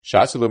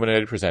Shas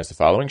Illuminated presents the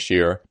following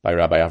shiur by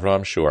Rabbi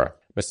Avraham Schorr.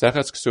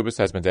 Masechet Kesubos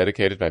has been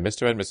dedicated by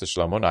Mr. and Mrs.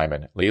 Shlomo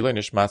Naiman, Leila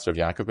Nishmas Rav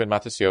Yaakov ben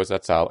Matasio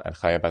Zatzal, and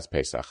Chaya Bas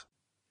Pesach.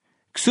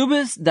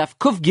 Kesubos Daf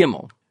Kuf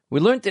Gimel. We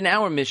learned in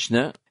our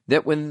Mishnah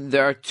that when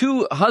there are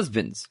two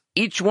husbands,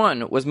 each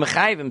one was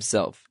mechayiv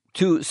himself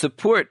to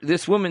support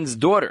this woman's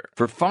daughter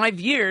for 5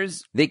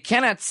 years, they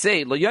cannot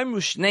say, Lo yomru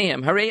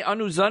shneim, harei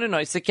anu zana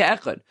noise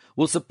ke'echad.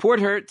 We'll support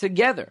her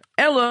together.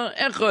 Ella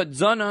echad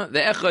zana, the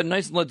echad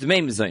noise lo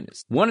dmei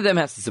mezainis. One of them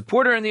has to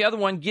support her, and the other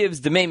one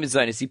gives dmei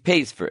mezainis. He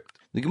pays for it.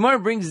 The Gemara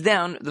brings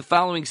down the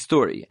following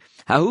story.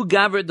 Hahu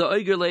gaver da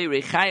oigerle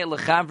rechaya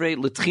lechavre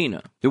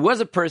letchina. There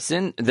was a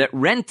person that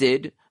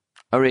rented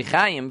a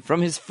rechayim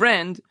from his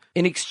friend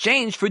in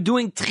exchange for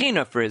doing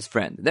tchina for his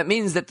friend. That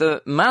means that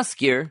the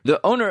maskir, the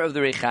owner of the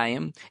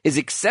rechayim, is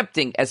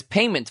accepting as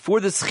payment for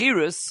the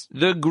schirus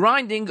the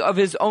grinding of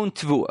his own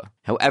tvua.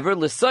 However,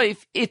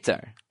 l'soif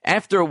itar.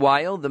 After a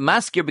while, the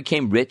maskir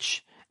became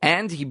rich,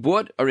 and he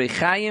bought a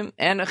rechayim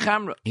and a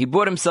chamra. He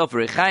bought himself a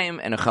rechayim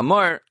and a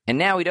chamar, and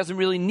now he doesn't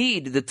really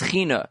need the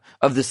tchina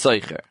of the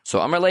soicher. So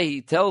Amarle,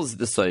 he tells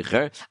the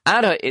soicher,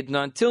 Ada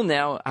idna, until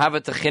now,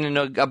 hava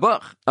tchinina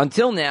gabach.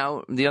 Until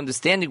now, the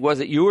understanding was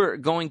that you were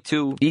going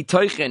to be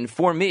toichen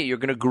for me, you're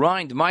going to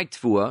grind my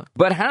tfua,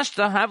 but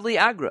hashta havli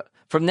agra.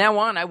 From now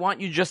on, I want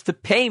you just to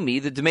pay me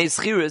the Dmei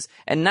Schiras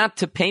and not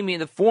to pay me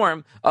in the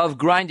form of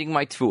grinding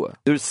my tfua.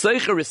 The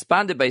Seicher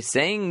responded by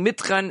saying,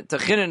 Mitchan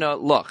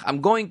tachinina loch.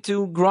 I'm going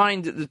to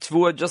grind the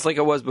tfua just like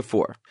I was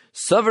before.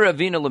 Savar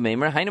Ravina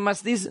Lamemer, Hainu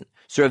Masdizin.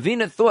 So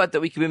Ravina thought that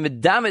we could be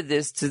medamed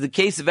this to the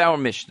case of our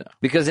Mishnah.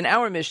 Because in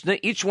our Mishnah,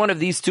 each one of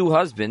these two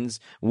husbands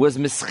was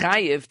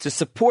mischayiv to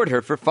support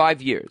her for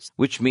 5 years.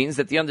 Which means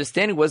that the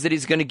understanding was that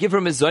he's going to give her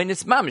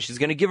mezainis mamish, he's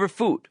going to give her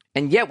food.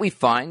 And yet we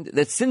find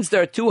that since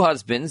there are two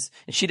husbands,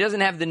 and she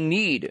doesn't have the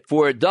need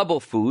for double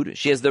food,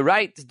 she has the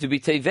right to be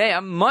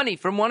teveya money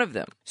from one of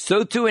them.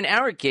 So too in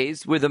our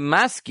case, where the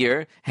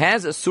maskir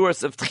has a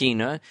source of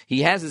tchina,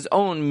 he has his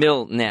own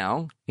mill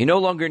now, he no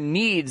longer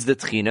needs the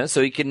tchina,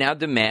 so he can now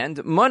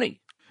demand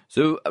money.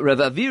 So Rav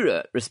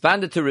Avira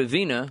responded to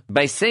Ravina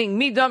by saying,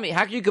 Midami,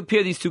 how can you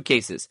compare these two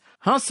cases?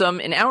 Hasam,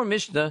 in our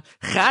Mishnah,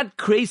 Chad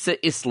Kresa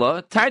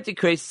Isla, Tarti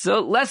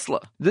Kresa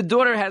Lesla. The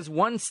daughter has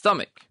one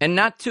stomach and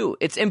not two.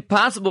 It's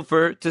impossible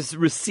for her to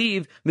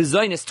receive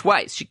mezainis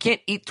twice. She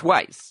can't eat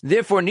twice.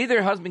 Therefore,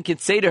 neither husband can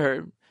say to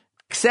her,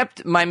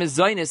 accept my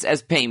mezainis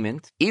as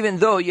payment, even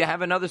though you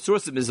have another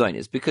source of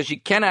mezainis, because she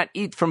cannot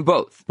eat from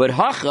both. But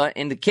hacha,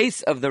 in the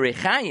case of the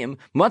rechayim,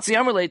 matzi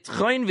amarle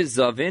tchoin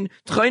v'zavin,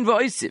 tchoin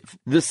v'oisiv.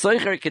 The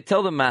soicher could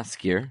tell the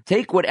maskir,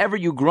 take whatever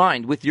you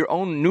grind with your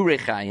own new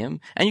rechayim,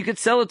 and you could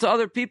sell it to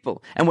other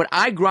people. And what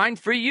I grind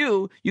for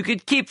you, you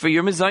could keep for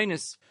your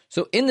mezainis.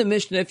 So in the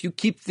Mishnah, if you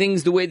keep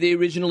things the way they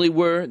originally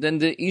were, then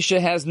the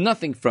Isha has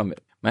nothing from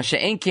it.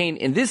 Masha'en kain,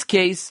 in this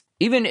case,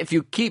 even if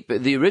you keep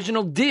the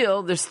original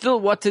deal, there's still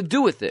what to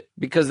do with it,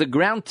 because the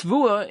ground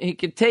tvua he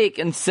could take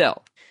and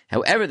sell.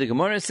 However, the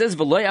Gemara says,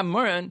 V'loy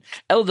amuran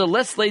el de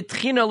lesle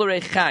tchina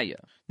l'rechaya.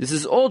 This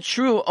is all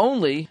true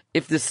only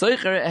if the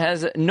soicher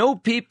has no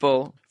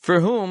people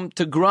for whom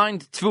to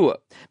grind tvua.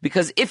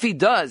 Because if he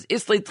does,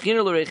 isle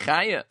tchina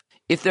l'rechaya,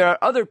 if there are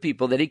other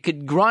people that he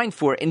could grind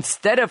for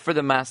instead of for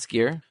the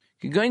maskir,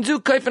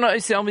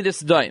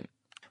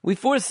 we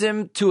force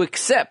him to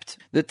accept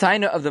the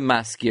taina of the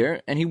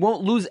maskir, and he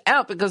won't lose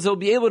out because he'll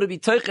be able to be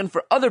teichen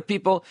for other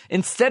people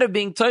instead of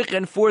being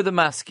teichen for the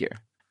maskir.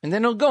 And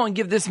then he'll go and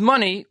give this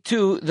money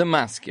to the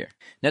maskir.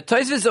 Now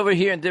Tosfos over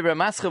here in Dibra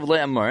Maschav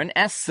Le'Amaran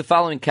asks the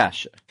following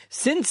kasha.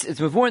 Since it's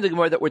before in the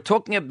Gemara that we're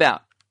talking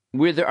about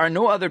where there are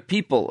no other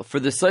people for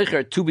the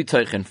seicher to be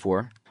teichen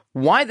for,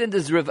 why then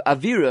does Rav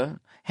Avira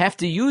have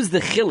to use the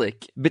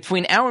chilik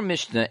between our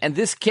Mishnah and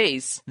this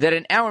case, that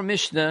in our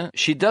Mishnah,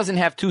 she doesn't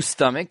have two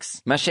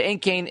stomachs.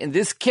 Masha'en kain, in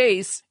this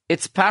case,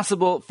 it's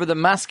possible for the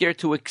masker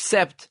to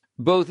accept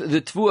both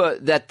the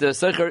tvua that the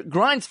soicher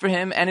grinds for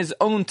him and his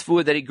own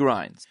tvua that he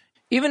grinds.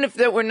 Even if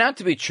that were not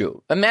to be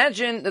true,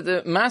 imagine that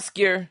the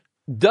masker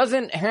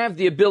doesn't have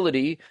the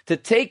ability to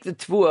take the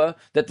tvua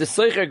that the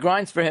soicher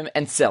grinds for him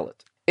and sell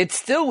it. It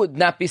still would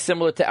not be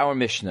similar to our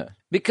Mishnah.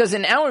 Because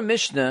in our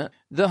Mishnah,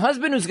 the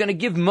husband who's going to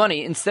give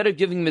money instead of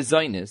giving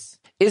mezainis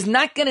is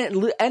not going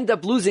to end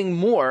up losing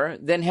more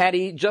than had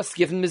he just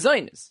given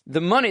mezainis. The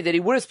money that he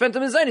would have spent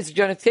on mezainis, he's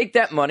going to take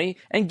that money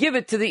and give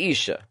it to the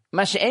Isha.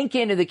 Masha'en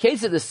kain, in the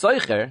case of the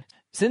soicher,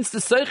 since the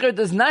soicher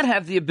does not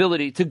have the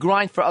ability to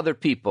grind for other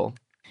people,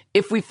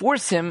 if we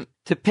force him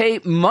to pay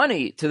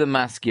money to the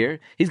maskir,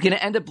 he's going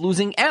to end up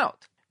losing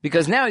out.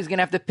 Because now he's going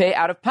to have to pay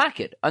out of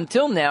pocket.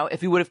 Until now,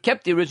 if he would have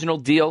kept the original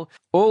deal,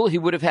 all he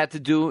would have had to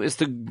do is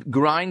to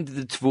grind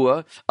the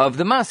tvua of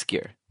the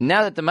maskir.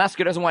 Now that the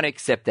maskir doesn't want to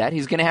accept that,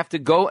 he's going to have to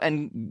go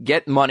and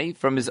get money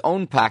from his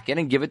own pocket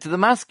and give it to the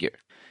maskir.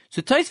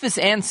 So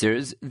Tosfos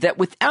answers that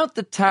without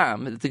the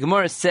time that the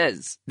Gemara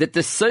says that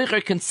the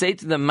soicher can say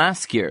to the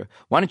maskir,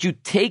 why don't you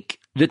take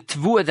the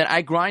tvua that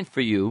I grind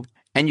for you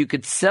and you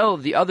could sell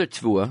the other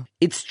tvua,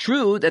 it's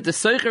true that the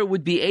soicher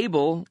would be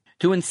able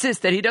to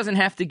insist that he doesn't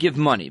have to give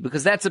money,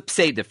 because that's a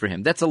pseida for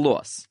him, that's a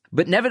loss.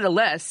 But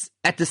nevertheless,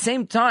 at the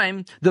same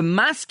time, the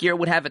maskir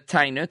would have a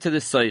taina to the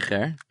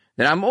soicher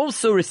that I'm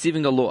also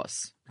receiving a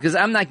loss, because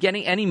I'm not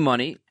getting any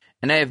money,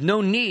 and I have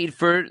no need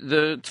for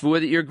the tevuah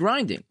that you're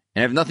grinding.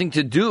 And I have nothing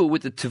to do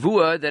with the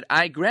tevuah that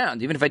I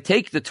ground, even if I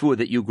take the tevuah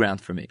that you ground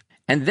for me.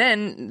 And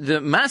then the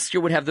masker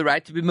would have the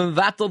right to be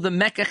mevatel the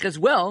mekach as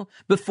well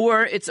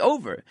before it's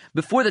over.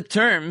 Before the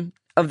term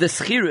of the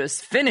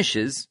schirus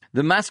finishes,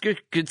 the masker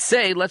could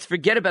say, let's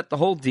forget about the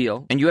whole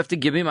deal, and you have to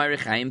give me my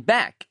rechaim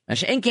back.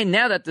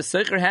 Now that the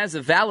soicher has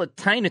a valid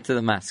taina to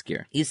the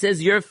masker, he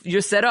says,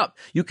 you're set up.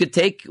 You could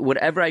take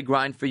whatever I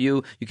grind for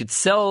you, you could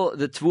sell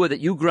the tevuah that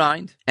you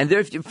grind, and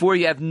therefore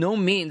you have no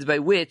means by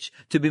which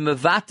to be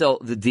mevatel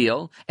the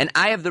deal, and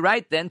I have the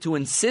right then to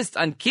insist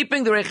on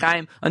keeping the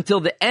rechaim until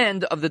the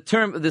end of the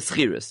term of the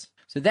schirus.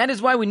 So that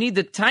is why we need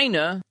the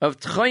taina of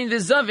tchoin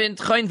v'zavin,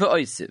 tchoin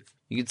v'oisiv.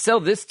 You could sell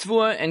this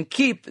tevuah and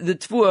keep the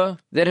tevuah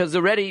that has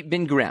already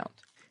been ground.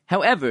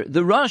 However,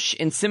 the Rosh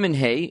in Siman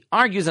Hay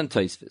argues on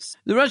Tosfos.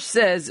 The Rosh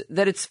says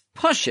that it's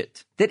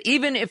pashut, that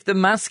even if the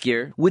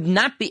maskir would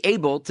not be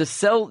able to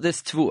sell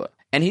this tevuah,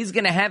 and he's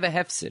going to have a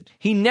hefsid,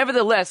 he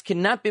nevertheless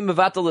cannot be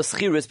mevatel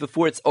l'schiris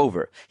before it's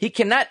over. He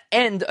cannot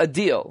end a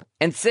deal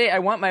and say, I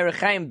want my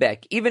rechaim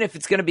back, even if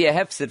it's going to be a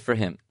hefsid for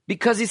him.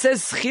 Because he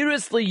says,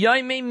 Schirus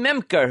liyaymei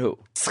memkarhu.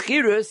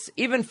 Schirus,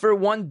 even for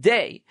one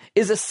day,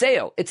 is a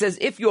sale. It's as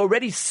if you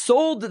already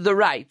sold the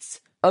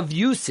rights of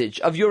usage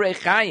of your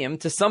rechaim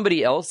to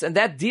somebody else, and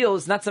that deal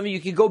is not something you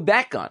can go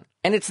back on.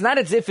 And it's not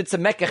as if it's a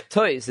mekach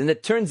toys, and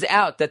it turns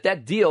out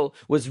that deal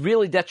was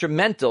really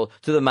detrimental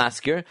to the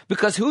masker,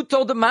 because who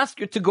told the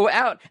masker to go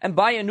out and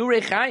buy a new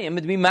rechaim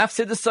and be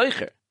mafsid the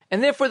soicher?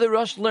 And therefore the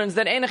Rosh learns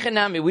that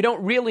Einachanami, we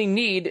don't really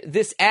need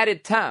this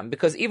added tam,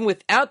 because even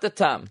without the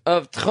tam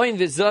of tchoin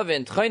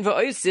v'zavin, tchoin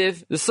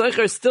v'oisiv, the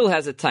soicher still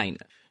has a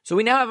taina. So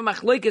we now have a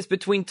machlokes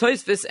between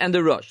Tosfos and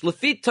the Rosh.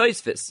 Lefit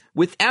Tosfos,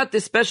 without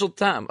this special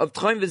tam of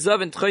tchoin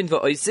v'zavin, tchoin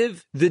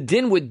v'oisiv, the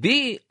din would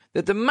be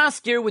that the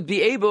maskir would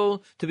be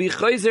able to be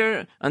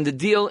chayzer on the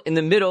deal in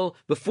the middle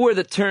before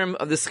the term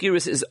of the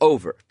schirus is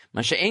over.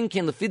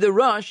 Masha'enkin lefi the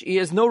Rosh, he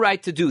has no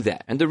right to do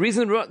that. And the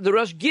reason the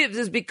Rosh gives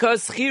is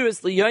because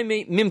schirus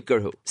liyaymei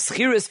mimkarhu.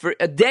 Schirus for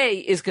a day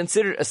is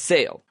considered a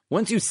sale.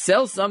 Once you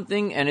sell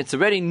something and it's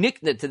already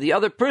nikned to the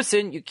other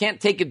person, you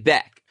can't take it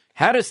back.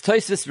 How does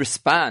Tosfos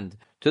respond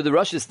to the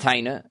Rosh's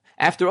taina?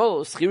 After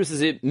all, schirus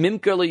is a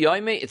mimkar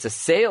liyaymei, it's a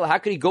sale. How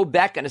could he go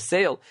back on a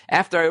sale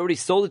after I already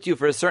sold it to you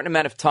for a certain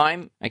amount of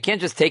time? I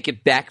can't just take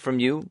it back from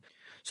you.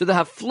 So the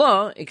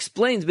Hafla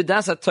explains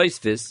b'das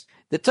Tosfos.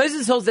 The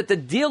Tosfos holds that the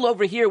deal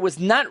over here was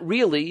not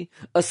really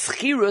a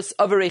schirus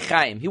of a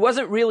rechaim. He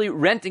wasn't really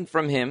renting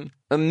from him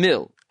a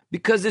mill.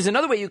 Because there's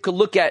another way you could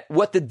look at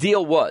what the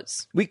deal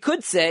was. We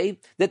could say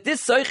that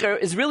this soicher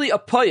is really a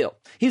poyel.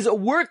 He's a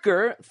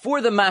worker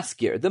for the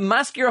maskir. The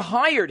maskir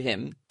hired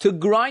him to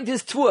grind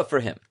his tevuah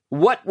for him.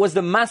 What was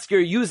the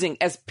maskir using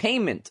as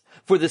payment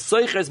for the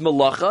soicher's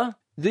malacha?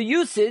 The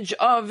usage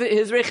of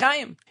his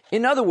rechaim.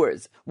 In other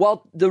words,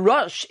 while the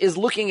Rosh is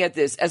looking at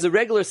this as a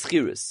regular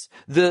schirus,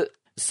 the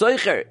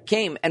soicher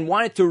came and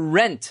wanted to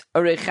rent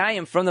a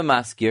rechaim from the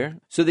maskir,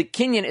 so the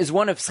kinyan is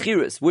one of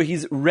schirus, where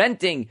he's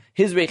renting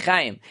his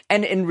rechaim,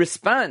 and in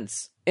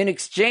response, in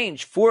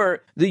exchange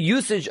for the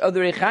usage of the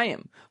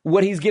rechaim,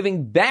 what he's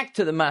giving back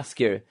to the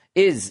maskir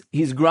is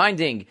he's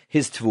grinding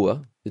his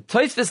tevuah. The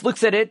Tosfos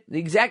looks at it the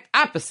exact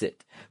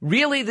opposite.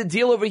 Really, the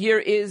deal over here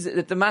is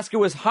that the masker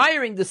was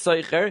hiring the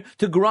soicher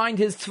to grind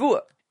his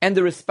tevuah, and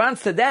the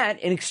response to that,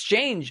 in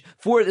exchange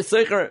for the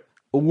soicher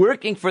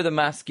working for the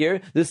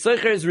maskir, the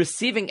soicher is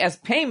receiving as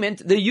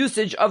payment the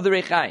usage of the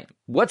rechaim.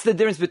 What's the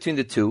difference between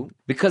the two?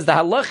 Because the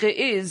halacha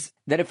is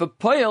that if a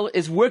poyel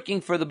is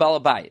working for the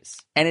balabayas,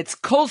 and it's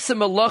kol se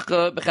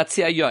malacha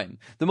b'chatzi hayom,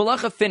 the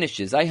malacha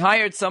finishes. I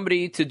hired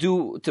somebody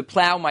to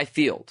plow my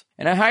field,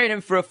 and I hired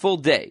him for a full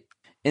day.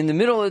 In the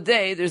middle of the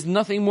day, there's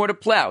nothing more to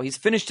plow. He's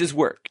finished his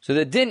work. So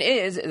the din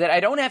is that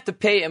I don't have to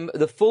pay him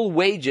the full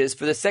wages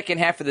for the second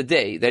half of the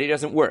day that he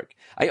doesn't work.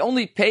 I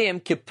only pay him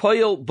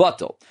kepoil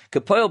batel.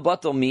 Kepoil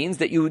batel means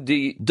that you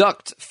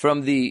deduct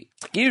from the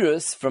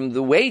skirus, from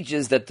the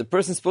wages that the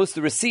person's supposed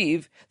to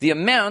receive, the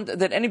amount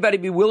that anybody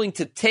be willing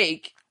to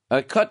take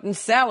a cut in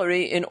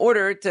salary in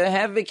order to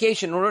have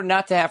vacation, in order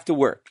not to have to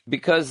work.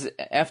 Because,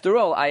 after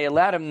all, I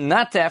allowed him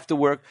not to have to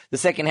work the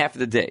second half of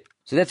the day.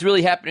 So that's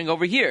really happening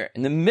over here.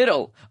 In the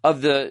middle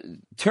of the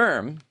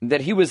term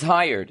that he was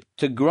hired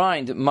to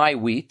grind my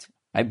wheat,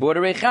 I bought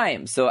a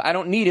rechaim, so I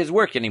don't need his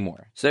work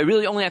anymore. So I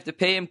really only have to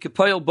pay him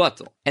kepoil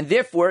batel. And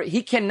therefore,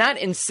 he cannot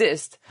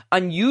insist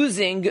on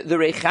using the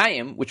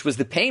rechaim, which was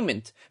the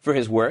payment for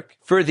his work,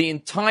 for the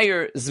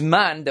entire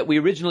zman that we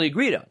originally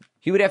agreed on.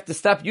 He would have to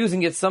stop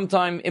using it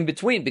sometime in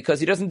between, because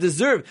he doesn't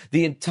deserve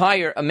the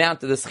entire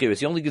amount of the schirus.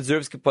 He only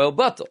deserves kepoil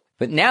batel.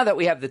 But now that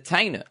we have the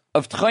taina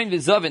of tchoin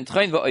v'zavin,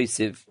 tchoin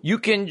v'oisiv, you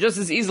can just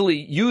as easily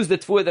use the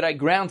tevuah that I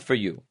ground for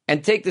you,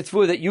 and take the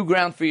tevuah that you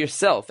ground for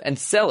yourself, and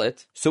sell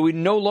it, so we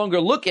no longer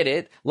look at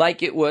it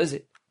like it was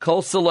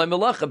kol saloi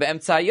melacha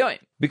be'emtza hayom.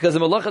 because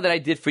the malacha that I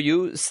did for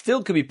you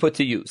still could be put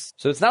to use.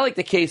 So it's not like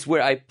the case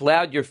where I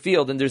plowed your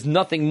field and there's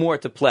nothing more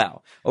to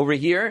plow. Over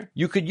here,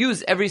 you could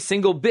use every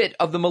single bit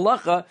of the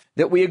malacha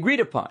that we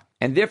agreed upon.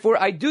 And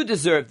therefore, I do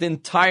deserve the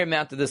entire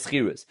amount of the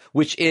schiras,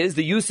 which is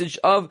the usage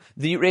of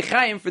the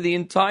rechaim for the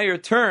entire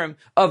term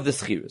of the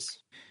schiras.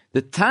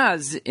 The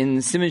Taz in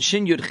Siman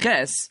Shin Yud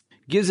Ches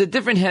gives a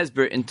different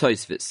hesber in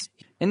Tosfos.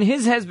 And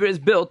his hesber is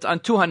built on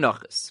two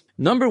hanachas.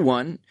 Number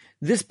one,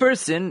 this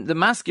person, the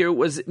maskir,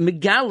 was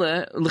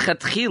megala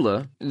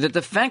l'chatchila, that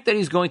the fact that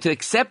he's going to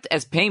accept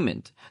as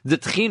payment the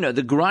tchina,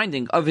 the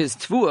grinding of his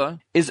tfuah,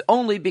 is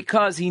only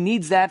because he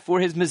needs that for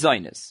his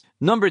mezainis.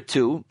 Number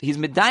two, he's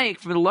medayik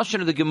from the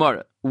lashon of the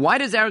Gemara. Why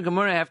does our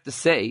Gemara have to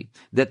say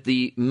that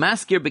the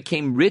maskir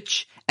became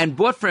rich and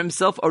bought for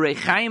himself a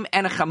rechaim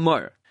and a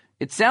chamor?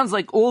 It sounds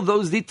like all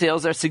those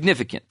details are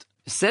significant.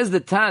 Says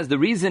the Taz, the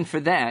reason for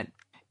that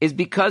is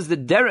because the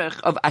derech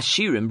of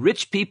ashirim,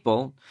 rich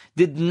people,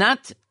 did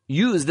not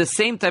use the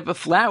same type of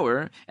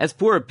flour as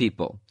poor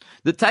people.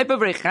 The type of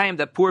rechaim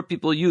that poor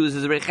people use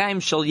is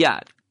rechaim shel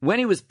yad. When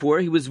he was poor,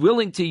 he was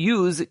willing to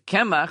use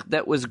kemach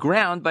that was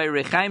ground by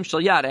rechaim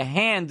shel yad, a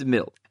hand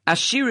mill.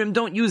 Ashirim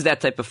don't use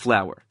that type of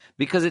flour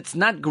because it's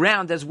not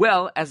ground as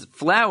well as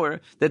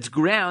flour that's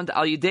ground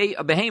al yidei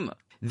a behema.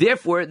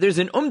 Therefore, there's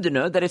an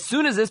umdana that as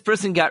soon as this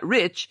person got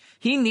rich,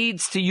 he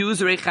needs to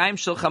use rechaim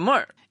shel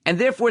chamor. And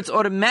therefore, it's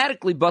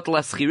automatically batal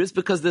aschiris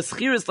because the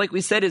schiris, like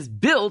we said, is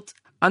built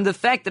on the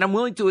fact that I'm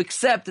willing to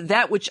accept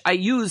that which I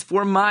use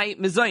for my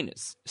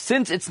mezainis.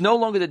 Since it's no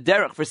longer the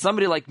derech for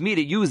somebody like me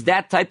to use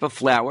that type of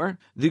flour,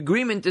 the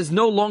agreement is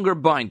no longer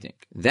binding.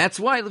 That's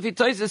why,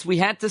 Lefitoisis, we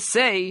had to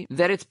say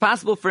that it's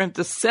possible for him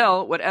to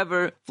sell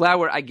whatever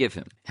flour I give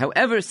him.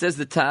 However, says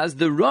the Taz,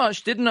 the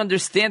Rosh didn't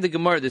understand the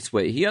Gemara this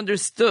way. He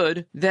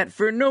understood that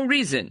for no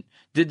reason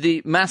did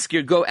the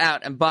maskir go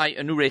out and buy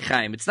a new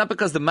rechaim. It's not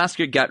because the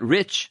maskir got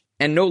rich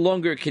and no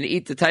longer can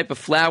eat the type of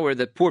flour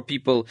that poor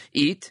people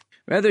eat.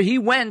 Rather, he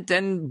went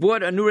and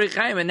bought a new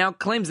rechaim and now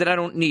claims that I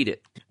don't need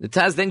it. The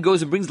Taz then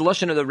goes and brings the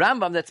lashon of the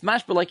Rambam that's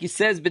mashba, like he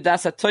says,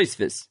 b'dasa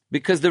Tosfos,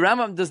 because the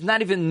Rambam does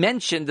not even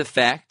mention the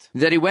fact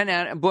that he went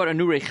out and bought a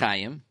new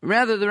rechaim.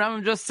 Rather, the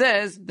Rambam just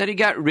says that he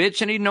got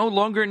rich and he no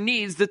longer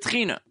needs the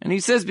tchina. And he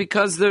says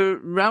because the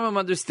Rambam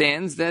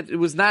understands that it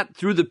was not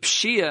through the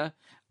pshia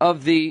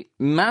of the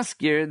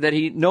maskir that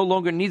he no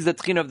longer needs the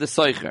tchina of the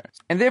soicher.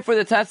 And therefore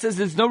the Taz says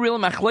there's no real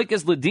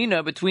machlokes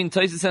ladina between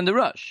Tosfos and the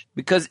Rosh.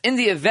 Because in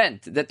the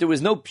event that there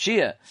was no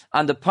pshia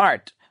on the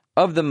part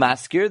of the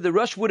maskir, the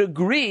Rosh would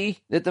agree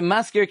that the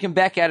maskir can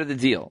back out of the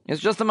deal.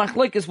 It's just a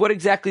machlokes what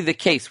exactly the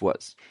case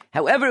was.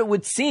 However, it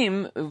would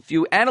seem, if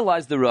you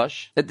analyze the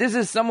Rosh, that this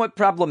is somewhat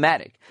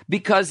problematic.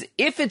 Because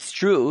if it's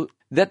true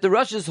that the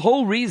Rosh's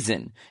whole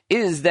reason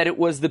is that it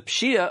was the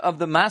pshia of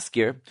the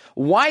maskir,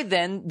 why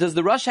then does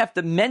the Rosh have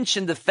to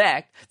mention the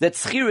fact that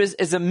schiris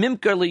is a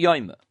mimker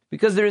liyoyma?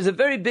 Because there is a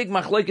very big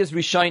machlokes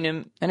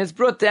rishonim, and it's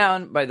brought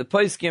down by the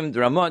Poskim, the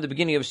Ramah, at the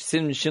beginning of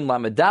Sin Shin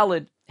Lamed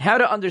Daled, how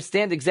to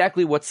understand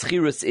exactly what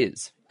schiris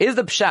is. Is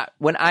the pshat,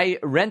 when I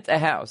rent a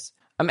house,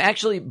 I'm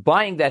actually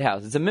buying that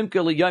house. It's a mimker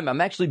liyoyim.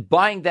 I'm actually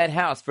buying that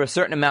house for a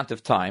certain amount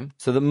of time.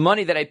 So the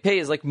money that I pay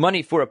is like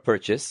money for a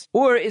purchase.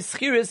 Or is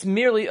schiris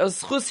merely a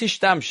schus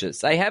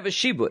hishtamshus? I have a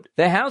shibud.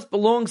 The house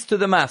belongs to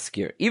the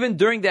maskir. Even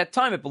during that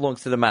time, it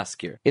belongs to the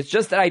maskir. It's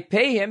just that I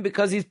pay him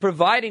because he's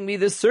providing me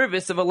the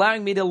service of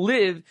allowing me to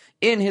live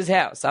in his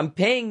house. I'm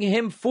paying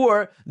him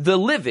for the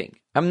living.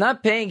 I'm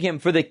not paying him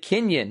for the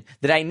kinyan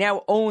that I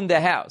now own the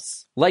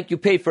house, like you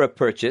pay for a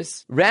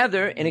purchase.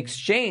 Rather, in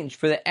exchange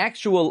for the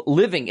actual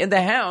living in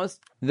the house,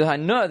 the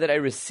hana that I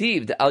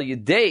received, al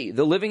yedei,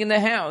 the living in the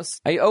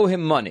house, I owe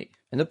him money.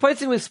 And the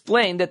Poskim will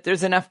explain that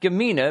there's an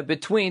afkamina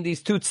between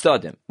these two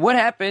tzadim. What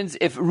happens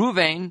if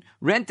Ruvain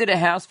rented a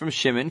house from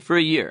Shimon for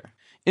a year?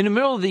 In the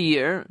middle of the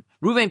year,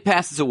 Ruvain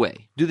passes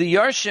away. Do the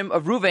Yarshim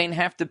of Ruvain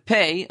have to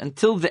pay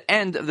until the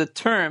end of the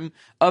term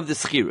of the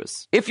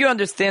Schirus? If you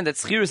understand that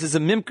Schirus is a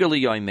mimker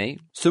liyoymei,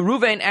 so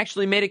Ruvain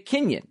actually made a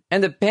kinyan,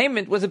 and the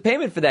payment was a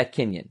payment for that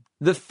kinyan.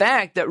 The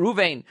fact that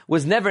Ruvain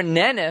was never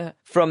nana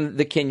from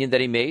the kinyan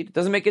that he made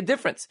doesn't make a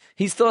difference.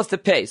 He still has to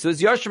pay. So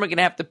his Yarshim are going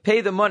to have to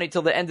pay the money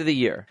till the end of the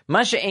year.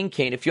 Masha ein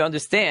kain, if you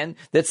understand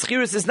that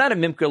Schirus is not a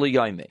mimker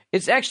liyoymei.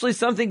 It's actually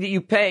something that you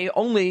pay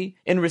only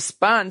in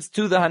response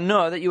to the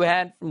hana that you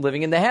had from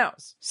living in the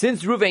house.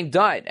 Since Ruvain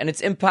died, and it's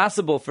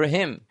impossible for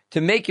him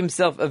to make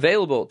himself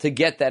available to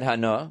get that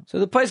hana, so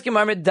the Poskim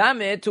are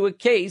medameh to a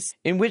case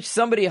in which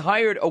somebody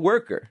hired a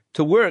worker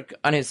to work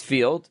on his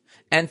field,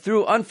 and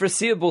through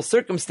unforeseeable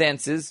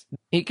circumstances,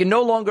 he can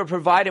no longer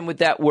provide him with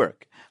that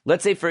work.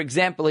 Let's say, for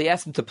example, he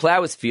asked him to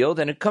plow his field,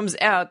 and it comes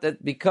out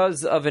that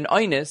because of an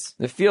oinus,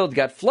 the field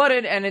got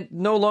flooded, and it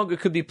no longer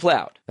could be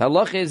plowed. The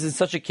halacha is in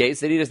such a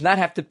case that he does not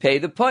have to pay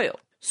the poil.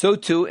 So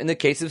too in the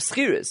case of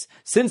schiris.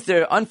 Since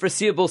there are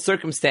unforeseeable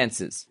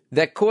circumstances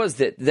that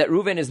caused it, that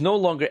Reuven is no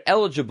longer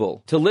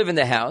eligible to live in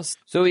the house,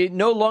 so he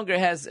no longer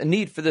has a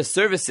need for the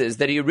services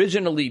that he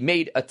originally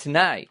made a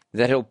tanai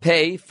that he'll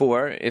pay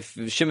for if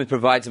Shimon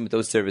provides him with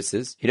those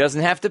services. He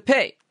doesn't have to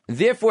pay.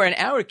 Therefore, in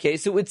our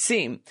case, it would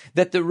seem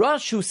that the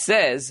Rosh who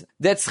says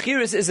that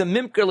Schirus is a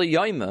mimker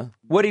l'yoyma,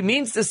 what he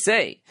means to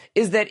say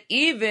is that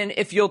even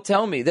if you'll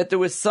tell me that there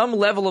was some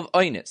level of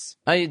oinus,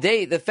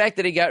 the fact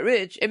that he got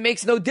rich, it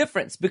makes no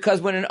difference,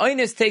 because when an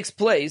oinus takes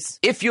place,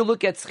 if you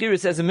look at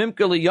Schirus as a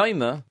mimker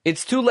l'yoyma,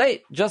 it's too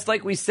late. Just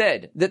like we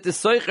said, that the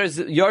Soicher's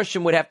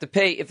Yarshim would have to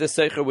pay if the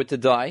Soicher were to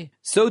die,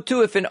 so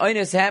too if an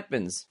oinus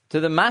happens to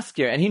the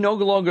maskir and he no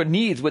longer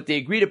needs what they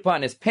agreed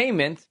upon as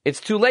payment,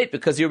 it's too late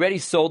because he already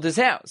sold his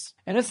house.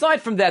 And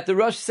aside from that, the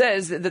Rosh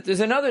says that there's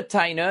another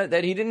taina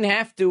that he didn't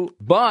have to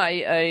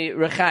buy a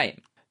rechaim.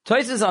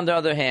 Tosfos, on the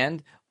other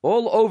hand,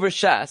 all over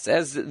Shas,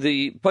 as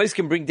the place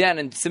can bring down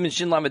in Siman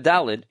Shin Lamed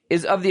Daled,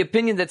 is of the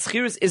opinion that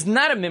Schirus is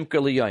not a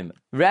mimker l'yoyma.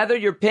 Rather,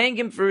 you're paying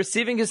him for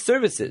receiving his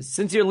services.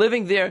 Since you're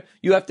living there,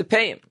 you have to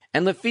pay him.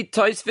 And Lefit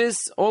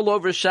Tosfos, all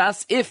over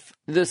Shas, if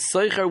the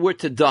Soicher were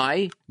to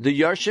die, the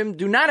Yarshim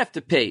do not have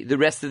to pay the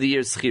rest of the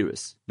year's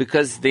Schirus,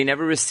 because they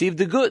never received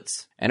the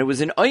goods. And it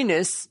was an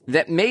oinus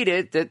that made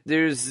it that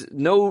there's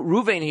no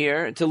Ruvain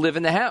here to live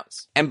in the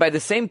house. And by the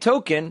same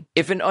token,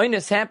 if an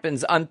oinus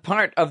happens on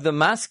part of the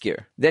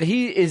maskir, that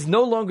he is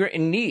no longer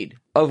in need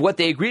of what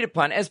they agreed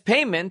upon as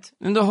payment,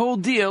 then the whole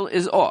deal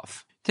is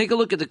off. Take a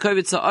look at the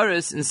Kovitz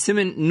Ha'aretz in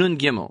Siman Nun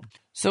Gimel.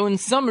 So in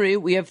summary,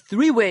 we have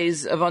three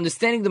ways of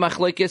understanding the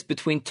machlokes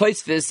between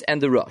Tosfos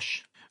and the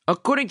Rosh.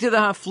 According to the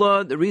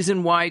Hafla, the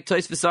reason why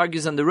Tosfos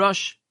argues on the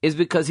Rosh is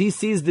because he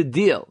sees the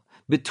deal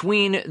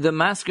between the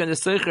masker and the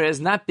soicher as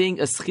not being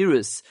a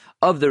schirus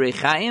of the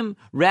rechaim.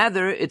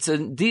 Rather, it's a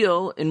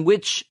deal in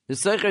which the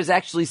soicher is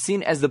actually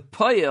seen as the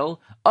poel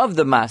of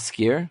the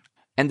masker,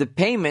 and the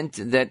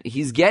payment that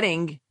he's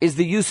getting is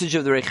the usage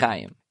of the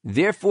rechaim.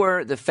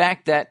 Therefore, the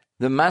fact that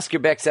the masker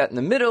backs out in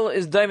the middle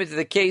is diamond to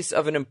the case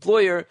of an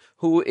employer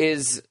who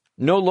is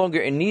no longer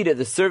in need of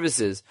the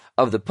services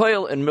of the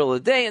poel in the middle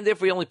of the day, and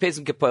therefore he only pays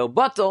him kepoel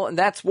batal, and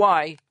that's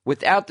why,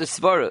 without the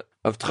svara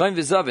of Tchain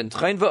v'zav and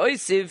Tchain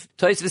v'oisiv,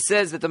 Tosfos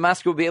says that the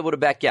masker will be able to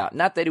back out.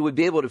 Not that he would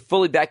be able to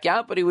fully back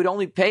out, but he would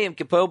only pay him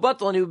kepoel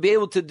batal, and he would be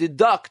able to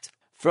deduct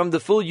from the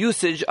full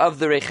usage of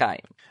the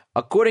rechaim.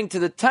 According to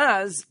the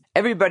Taz,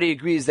 everybody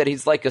agrees that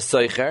he's like a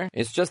soicher.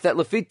 It's just that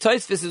Lefit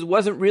Tosfos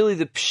wasn't really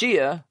the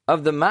pshia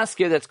of the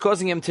masker that's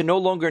causing him to no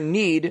longer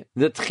need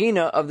the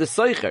tchina of the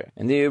soicher.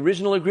 And the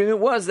original agreement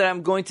was that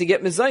I'm going to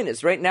get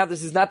mezainis. Right now,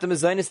 this is not the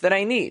mezainis that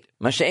I need.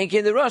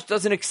 Masha'enki the Rosh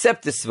doesn't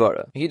accept this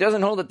svara. He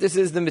doesn't hold that this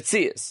is the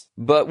metzias.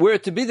 But were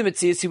it to be the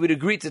metzias, he would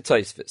agree to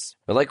Tosfos.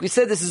 But like we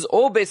said, this is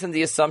all based on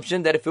the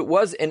assumption that if it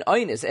was an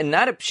einis and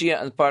not a pshia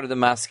on the part of the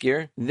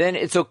masker, then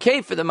it's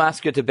okay for the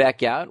masker to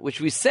back out,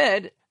 which we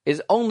said is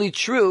only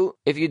true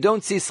if you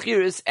don't see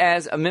schirus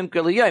as a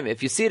mimker l'yoyma.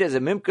 If you see it as a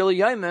mimker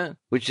l'yoyma,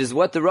 which is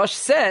what the Rosh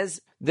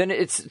says, then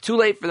it's too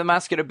late for the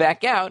masker to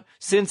back out,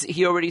 since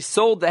he already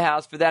sold the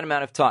house for that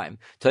amount of time.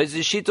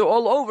 Tosfos' shita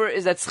all over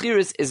is that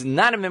schirus is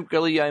not a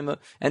mimker l'yoyma,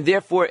 and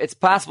therefore it's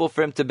possible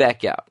for him to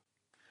back out.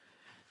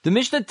 The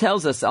Mishnah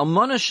tells us,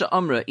 Almana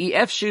she'amra, I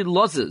efshir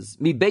lozes,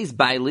 mi beis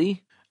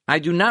baili, I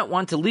do not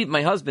want to leave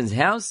my husband's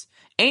house.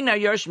 The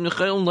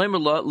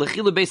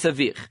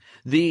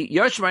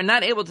Yarshim are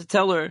not able to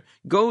tell her,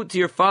 go to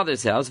your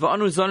father's house,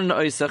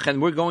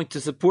 and we're going to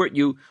support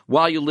you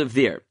while you live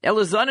there. They're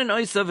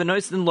mechuyev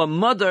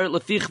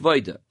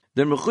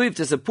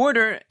to support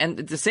her, and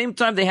at the same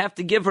time they have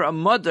to give her a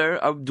mother,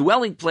 a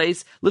dwelling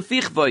place,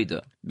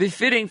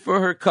 befitting for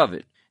her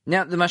covet.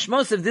 Now, the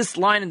mashmos of this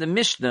line in the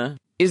Mishnah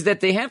is that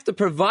they have to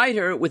provide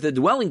her with a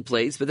dwelling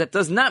place, but that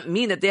does not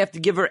mean that they have to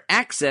give her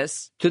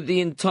access to the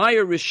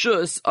entire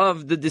rishus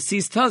of the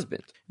deceased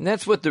husband. And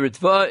that's what the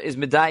Ritva is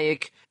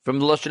medayik from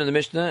the Lashon of the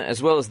Mishnah,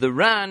 as well as the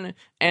Ran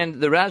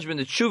and the Rajban,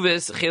 the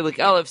Chuvas, Chelik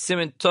Aleph,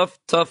 Siman Tov,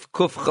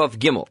 Kuf, Chav,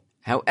 Gimel.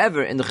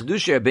 However, in the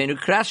Chedush Rabbeinu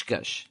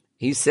Krashkash,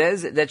 he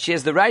says that she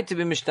has the right to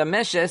be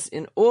mishtameshes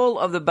in all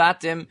of the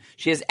batim.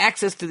 She has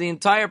access to the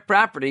entire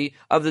property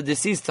of the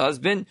deceased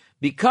husband,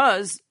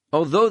 because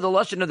although the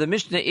Lashon of the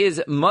Mishnah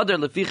is mother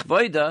lefich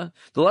voida,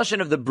 the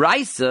Lashon of the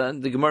Braisa,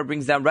 the Gemara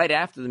brings down right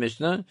after the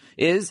Mishnah,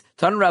 is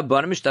Tan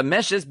Rabban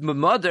mishtameshes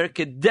b'mother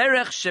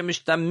kederech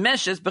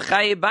shemishtameshes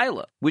b'chaye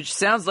baila, which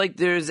sounds like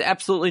there's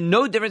absolutely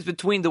no difference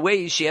between the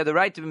way she had the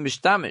right to be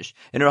mishtamish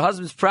in her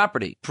husband's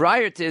property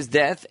prior to his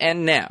death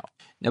and now.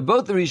 Now,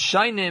 both the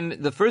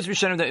Rishonim, the first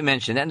Rishonim that we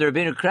mentioned, and the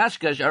Rabbeinu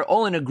Krashkash are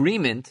all in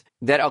agreement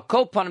that Al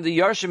Kol Panim, the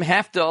Yarshim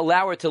have to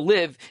allow her to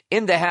live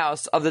in the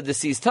house of the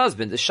deceased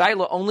husband. The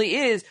Shaila only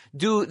is,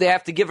 do they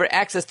have to give her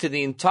access to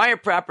the entire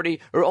property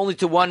or only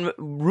to one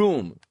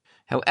room?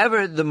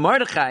 However, the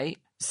Mordechai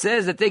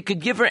says that they could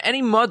give her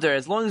any mother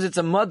as long as it's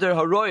a mother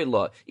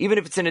haroyla, even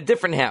if it's in a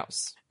different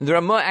house. And the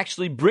Ramah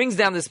actually brings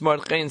down this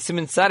Mordechai in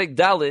Siman Tzadik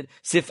Dalid,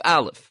 Sif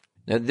Aleph.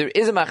 Now, there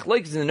is a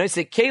machlokes in the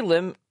Noisei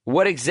Kelim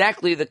what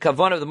exactly the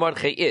kavan of the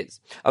Mordechai is.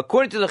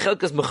 According to the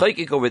Chelkas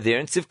Mechaykik over there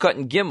in Sivkat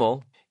and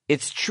Gimel,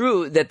 it's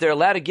true that they're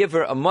allowed to give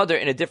her a mother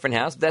in a different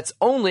house. But that's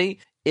only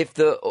if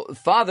the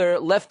father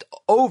left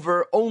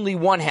over only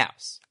one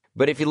house.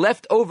 But if he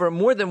left over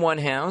more than one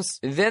house,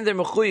 then they're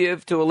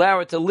mechuyev to allow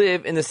her to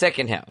live in the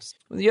second house.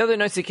 The other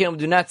Nosei Kelim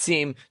do not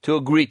seem to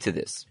agree to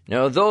this.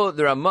 Now, although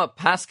the Ramah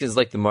paskins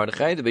like the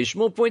Mordechai, the Beis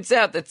Shmuel points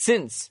out that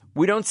since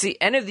we don't see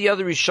any of the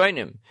other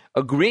Rishonim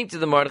agreeing to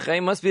the Mordechai,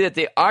 it must be that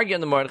they argue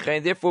on the Mordechai,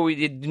 and therefore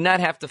we do not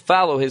have to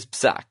follow his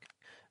psak.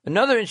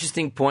 Another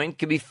interesting point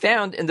can be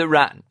found in the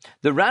Ran.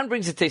 The Ran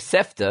brings a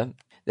Tosefta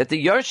that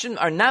the Yarshim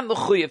are not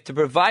mechuyev to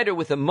provide her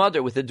with a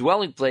mother, with a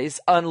dwelling place,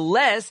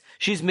 unless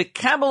she's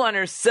mekabel on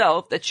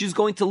herself that she's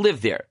going to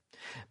live there.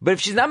 But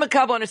if she's not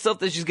mekabel on herself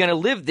that she's going to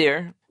live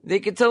there, they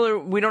could tell her,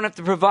 we don't have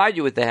to provide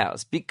you with the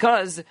house,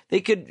 because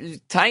they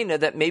could taina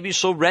that maybe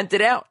she'll rent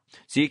it out.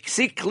 So you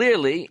see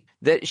clearly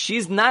that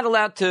she's not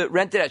allowed to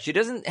rent it out. She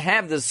doesn't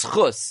have the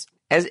schus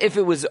as if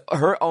it was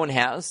her own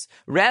house.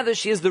 Rather,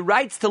 she has the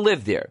rights to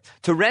live there.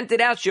 To rent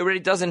it out, she already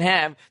doesn't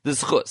have the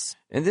schus.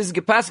 And this is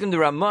Gepaskim the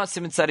Ramah,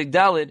 Siman Tzadik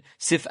Daled,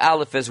 Sif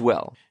Aleph as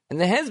well.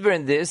 And the Hezber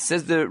in this,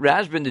 says the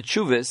Rashba in the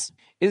Chuvas,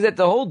 is that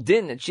the whole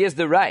din that she has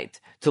the right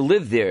to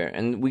live there,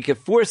 and we can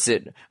force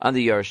it on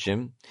the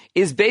Yarshim,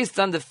 is based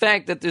on the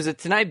fact that there's a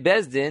Tanai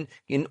Bezdin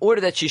in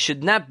order that she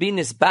should not be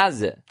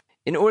nisbaze,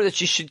 in order that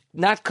she should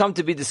not come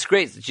to be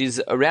disgraced, that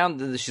she's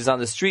around, she's on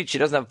the street, she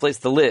doesn't have a place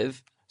to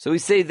live. So we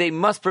say they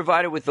must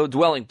provide her with a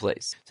dwelling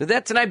place. So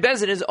that Tanai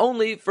Bezdin is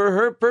only for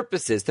her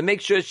purposes, to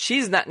make sure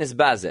she's not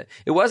nisbaze.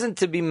 It wasn't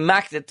to be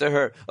maknet to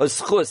her a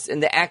schus in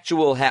the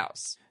actual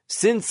house.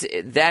 Since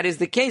that is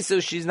the case, so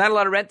she's not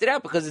allowed to rent it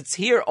out because it's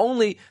here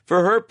only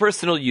for her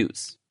personal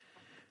use.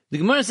 The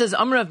Gemara says,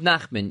 Amar Rav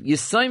Nachman,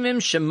 Yisaimim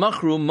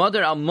shemachru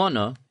mother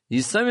almana,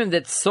 Yisaimim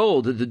that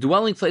sold the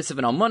dwelling place of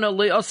an almana,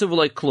 le'asu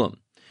v'lei klum.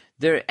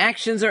 Their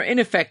actions are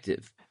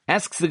ineffective.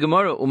 Asks the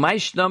Gemara, Umay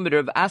shnam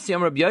b'Rav Asi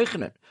Amar Rav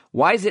Yochanan.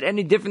 Why is it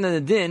any different than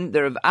the din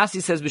that Rav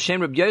Asi says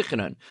b'shem Rav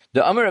Yochanan?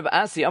 The Amar Rav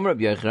Asi Amar Rav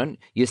Yochanan,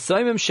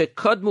 Yisaimim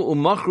shekadmu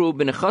umachru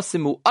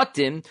b'nechasim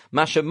u'atim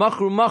masha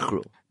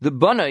machru. The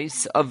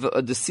banais of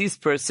a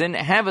deceased person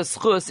have a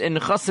schus in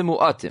nechasim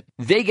u'atim.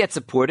 They get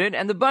supported,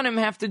 and the banim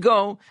have to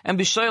go and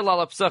b'shayel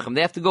al apsachim.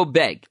 They have to go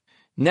beg.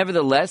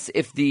 Nevertheless,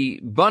 if the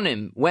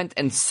banim went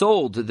and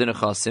sold the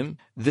nechasim,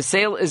 the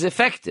sale is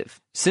effective.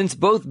 Since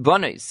both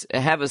banais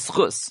have a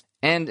schus,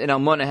 and an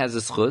almana has a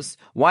schus,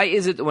 why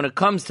is it that when it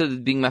comes to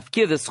being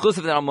mafkir, the schus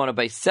of the almana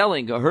by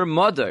selling her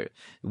mother,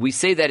 we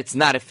say that it's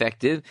not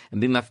effective,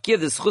 and being mafkir,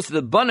 the schus of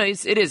the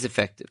banais, it is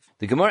effective?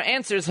 The Gemara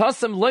answers,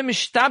 Hasam loy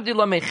mishtabdi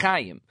la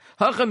mechayim.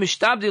 Hacha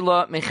mishtabdi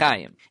la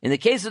mechayim. In the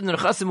case of the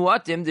nechasim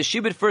uatim, the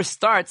shibud first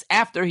starts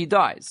after he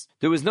dies.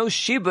 There was no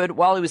shibud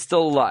while he was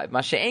still alive.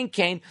 Masha'en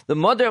kain, the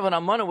mother of an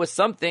almana was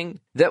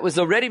something that was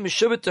already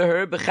mishubed to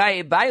her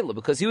b'chaye baila,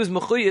 because he was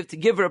mechuyev to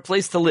give her a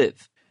place to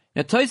live.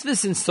 Now,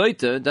 Tosfos in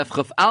Soita, Daf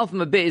Chaf Alf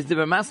Mabez, the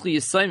Bermasli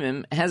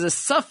Yisaimim, has a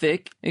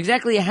suffix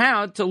exactly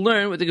how to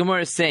learn what the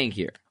Gemara is saying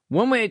here.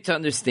 One way to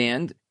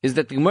understand is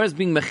that the Gemara is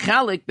being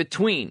mechalik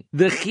between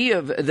the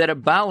chiyuv that a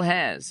Baal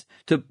has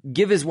to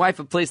give his wife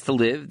a place to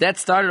live. That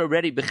started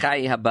already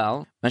b'chayi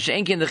habal.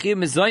 Masha'enkin the chiyuv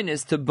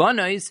mezoynis to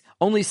banais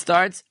only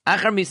starts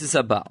achar misas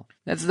habal.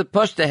 That's the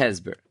Pashta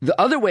Hezber. The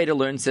other way to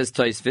learn, says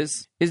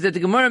Tosfos, is that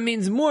the Gemara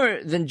means more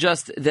than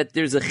just that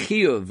there's a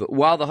chiyuv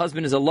while the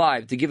husband is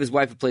alive to give his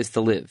wife a place to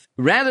live.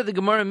 Rather, the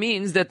Gemara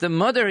means that the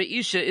mother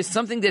Isha is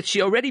something that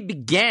she already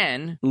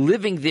began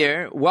living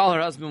there while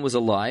her husband was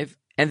alive.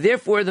 And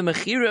therefore, the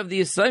mechira of the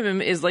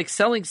Yisaimim is like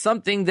selling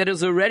something that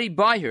is already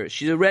by her.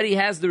 She already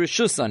has the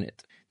reshus on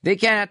it. They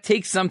cannot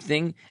take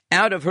something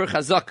out of her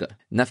chazaka.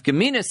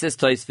 Nafkamina, says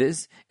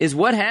Tosfos, is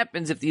what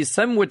happens if the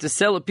Yisaimim were to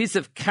sell a piece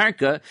of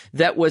karka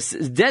that was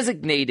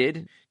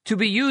designated to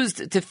be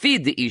used to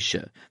feed the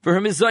Isha for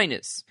her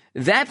mizoinis.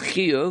 That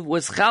chiyuv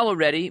was chal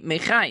already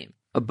mechayim.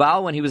 A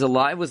Baal, when he was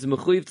alive, was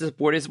mechuyev to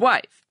support his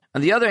wife.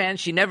 On the other hand,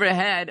 she never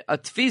had a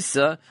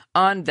tfisa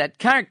on that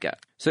karka.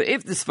 So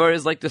if the svar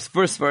is like the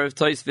first svar of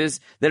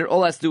Tosfos, then it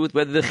all has to do with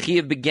whether the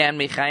chiyuv began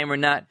mechayim or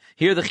not.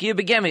 Here the chiyuv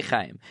began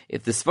mechayim.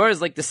 If the svar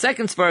is like the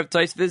second svar of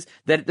Tosfos,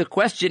 that the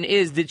question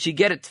is, did she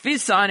get a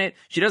tfisa on it?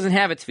 She doesn't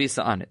have a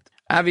tfisa on it.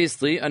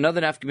 Obviously,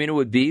 another nafkamina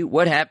would be,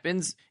 what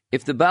happens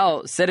if the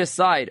Baal set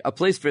aside a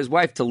place for his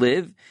wife to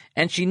live,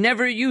 and she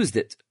never used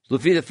it?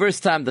 Lufi the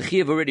first time the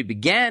chiyuv already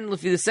began,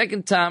 Lufi the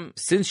second time,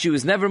 since she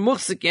was never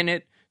muchsik in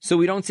it, so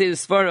we don't say the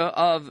svara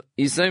of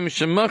Yisayim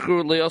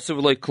Shemachru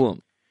Le'osav Le'klum.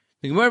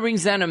 The Gemara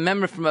brings down a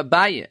member from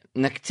Abaye.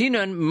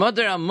 Naktinon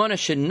mother almana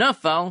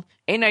shenafal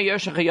eina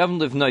yarshim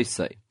chayavim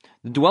livnoisai.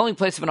 The dwelling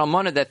place of an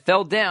almana that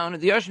fell down,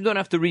 the yarshim don't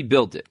have to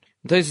rebuild it.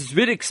 Tosfos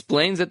Rid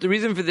explains that the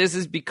reason for this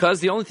is because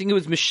the only thing that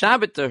was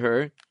mishabet to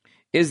her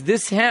is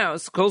this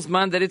house,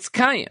 kolzman, that it's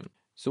kayim.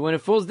 So when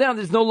it falls down,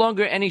 there's no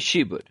longer any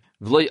shibud.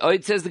 V'loi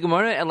oid, says the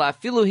Gemara, ela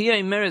afilu hiya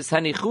imeres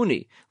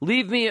hanichuni.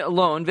 Leave me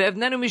alone.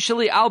 Ve'evnenu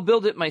mishali, I'll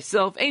build it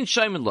myself. Ain't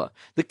shaymin la.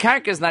 The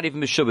karka is not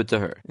even mishubah to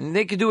her. And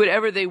they can do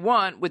whatever they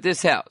want with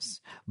this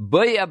house.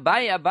 Baya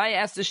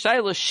asked the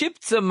shayla,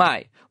 shiptza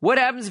mai. What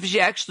happens if she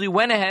actually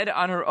went ahead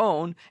on her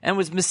own and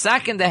was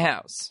misakin the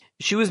house?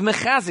 She was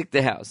mechazik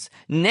the house.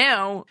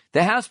 Now,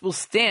 the house will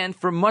stand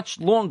for much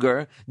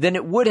longer than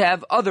it would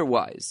have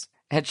otherwise.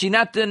 had she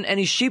not done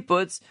any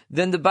shiputs,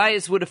 then the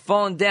bias would have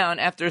fallen down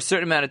after a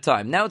certain amount of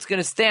time. Now it's going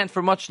to stand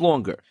for much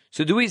longer.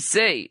 So do we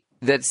say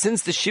that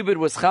since the shibud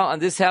was chal on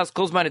this house,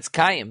 Kolzman it's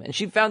kayim, and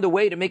she found a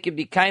way to make it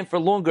be kayim for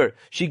longer,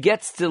 she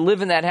gets to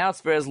live in that house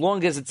for as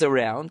long as it's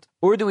around?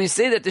 Or do we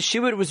say that the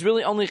shibud was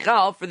really only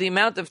chal for the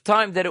amount of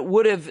time that it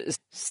would have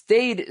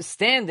stayed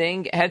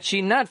standing had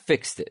she not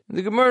fixed it?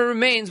 The Gemara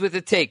remains with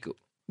the teku.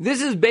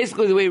 This is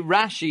basically the way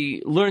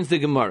Rashi learns the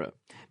Gemara.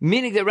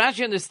 Meaning that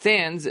Rashi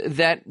understands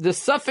that the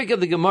suffix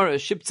of the Gemara,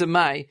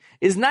 Shiptzamai,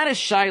 is not a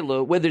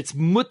shaila whether it's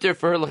mutter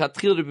for her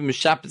l'chatchil to be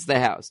mishapitz the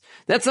house.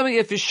 That's something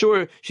that for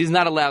sure she's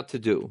not allowed to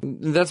do.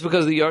 That's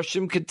because the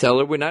Yarshim could tell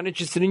her, we're not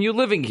interested in you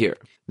living here.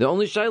 The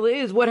only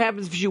shaila is what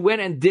happens if she went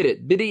and did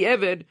it. Bidi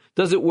Eved,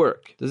 does it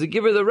work? Does it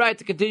give her the right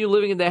to continue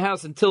living in the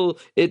house until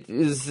it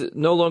is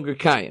no longer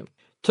kayim?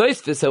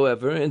 Tosfos,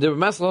 however, in the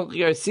Ramasal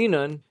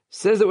Yarsinan,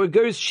 says that we're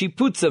girls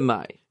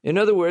shiputzamai. In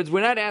other words,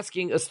 we're not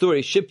asking a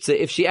story, shiptza,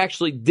 if she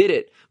actually did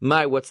it,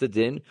 what's the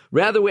din?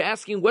 Rather, we're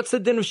asking, what's the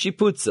din of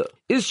shiputza?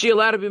 Is she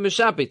allowed to be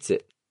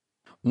mishapitzit?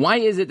 Why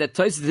is it that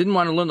Tosfos didn't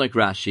want to learn like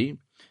Rashi?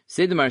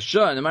 Say the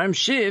Marsha and the Marim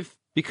Shif,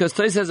 because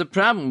Tosfos has a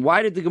problem.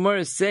 Why did the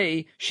Gemara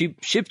say,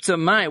 shiptza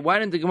mai? Why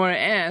didn't the Gemara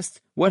ask,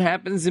 what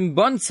happens in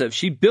Bunsa if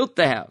she built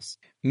the house?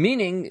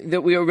 Meaning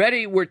that we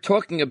already were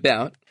talking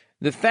about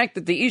the fact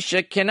that the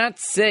Isha cannot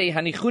say,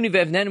 hanichuni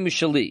ve'evnenu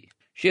mishali.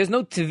 She has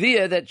no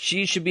tviyah that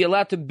she should be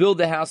allowed to build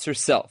the house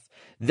herself.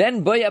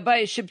 Then, why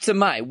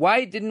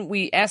didn't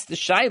we ask the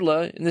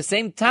Shaila in the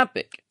same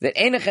topic? That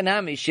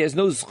Einachanami, she has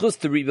no zchus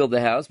to rebuild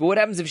the house, but what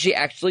happens if she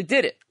actually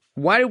did it?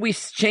 Why did we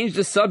change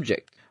the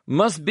subject?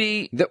 Must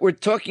be that we're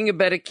talking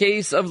about a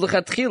case of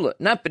l'chatchila,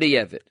 not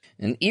b'di'evet.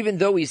 And even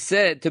though we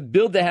said to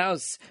build the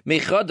house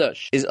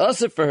mechadash is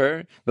also for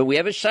her, but we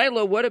have a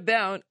Shaila, what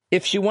about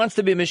if she wants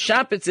to be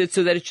mishapitzit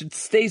so that it should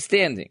stay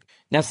standing?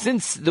 Now,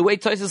 since the way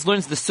Tosfos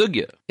learns the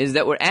sugya is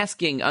that we're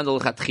asking on the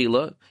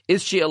l'chatchila,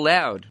 is she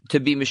allowed to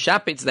be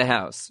mishapetz the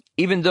house,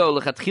 even though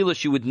l'chatchila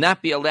she would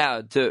not be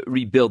allowed to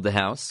rebuild the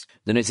house?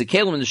 The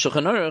Nesekelim in the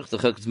Shulchan Aruch, the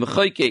Chokes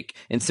Mechoykek,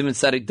 and Siman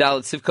Sadik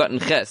Dalet Sivkot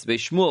and Ches,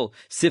 Beishmul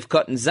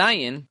Sivkot and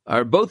Zayin,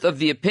 are both of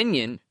the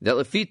opinion that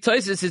Lefi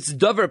Tosfos it's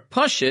davar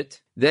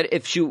pashit that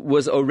if she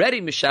was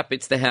already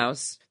mishapetz the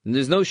house, then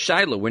there's no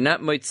shaila. We're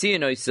not moitzian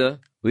oisa.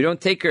 We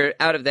don't take her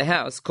out of the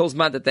house.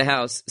 Kolzman that the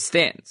house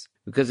stands.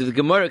 Because if the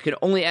Gemara can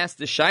only ask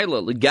the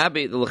Shaila,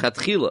 L'gabe the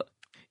L'chatchila,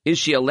 is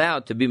she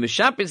allowed to be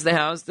Meshapitz the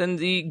house, then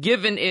the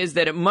given is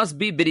that it must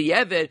be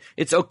B'di'evet,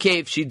 it's okay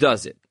if she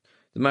does it.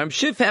 The Marim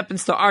Shif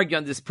happens to argue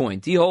on this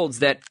point. He holds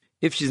that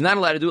if she's not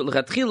allowed to do it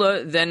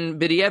L'chatchila, then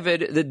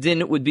B'di'evet, the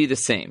din would be the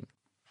same.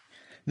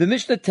 The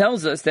Mishnah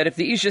tells us that if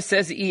the Isha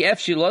says, Ef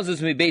she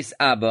lozes mi beis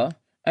Abba,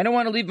 I don't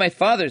want to leave my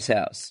father's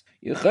house.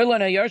 The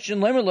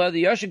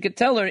Yarshin could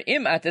tell her,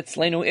 Im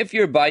atetzlenu, if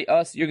you're by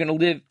us, you're going to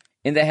live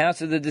in the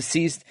house of the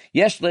deceased,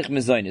 yeshlech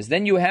mezainis.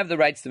 Then you have the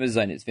rights to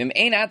mezainis. V'im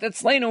ein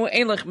atetzlenu,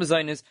 ein lech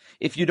mezainis.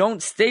 If you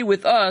don't stay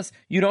with us,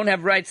 you don't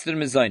have rights to the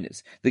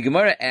mezainis. The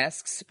Gemara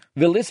asks,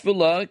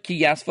 V'lisvula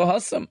ki yasfa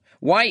hasam.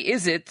 Why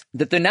is it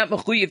that they're not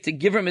mechuyev to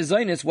give her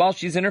mezainis while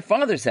she's in her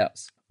father's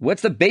house?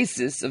 What's the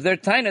basis of their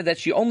taina that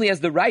she only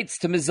has the rights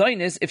to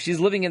mezainis if she's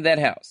living in that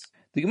house?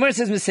 The Gemara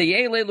says,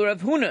 Mesayei leilu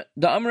Rav Huna,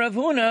 the Amar Rav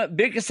Huna,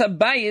 birkas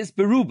habayis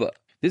beruba.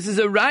 This is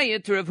a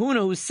raya to Rav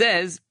Huna who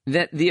says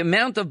that the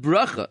amount of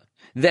bracha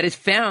that is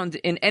found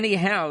in any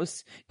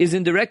house is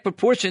in direct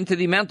proportion to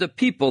the amount of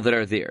people that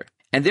are there.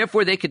 And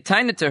therefore they could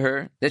tie it to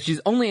her that she's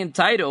only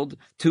entitled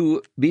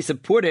to be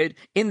supported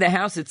in the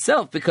house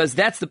itself because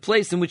that's the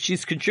place in which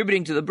she's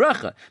contributing to the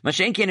bracha.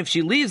 Mashenken, if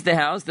she leaves the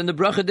house, then the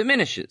bracha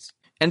diminishes.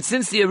 And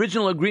since the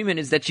original agreement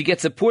is that she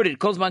gets supported,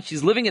 Kolzman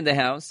she's living in the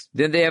house,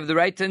 then they have the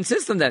right to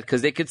insist on that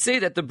because they could say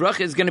that the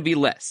bracha is going to be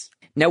less.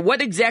 Now,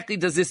 what exactly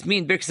does this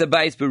mean, Birkas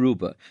Habayis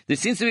Beruba? There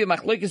seems to be a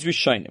machlokes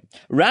rishonim.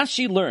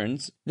 Rashi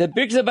learns that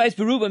Birkas Habayis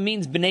Beruba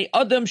means B'nei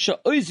Adam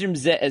she'oizrim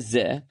zeh ez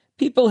zeh.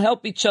 People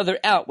help each other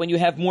out when you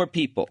have more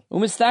people.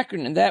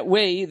 Umistakrin, in that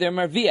way, they're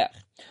marviach.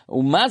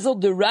 Umazel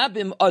de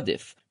Rabim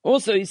Adif.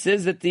 Also, he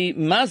says that the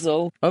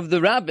mazel of the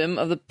Rabbim,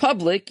 of the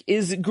public,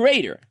 is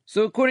greater.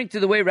 So according to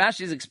the way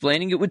Rashi is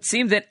explaining, it would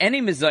seem that any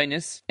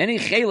mezainis, any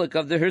chelik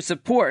of her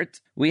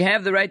support, we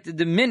have the right to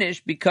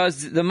diminish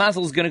because the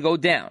mazel is going to go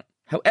down.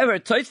 However,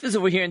 Tosfos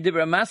over here in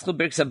Dibra Maschel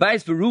Birkas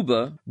Habayis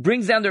Beruba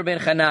brings down the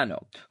Rabbi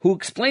Chanano, who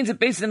explains it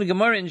based on the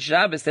Gemara in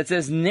Shabbos that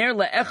says Ner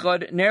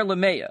le'echad, ner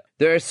le'meya.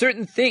 There are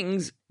certain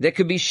things that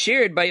could be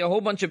shared by a whole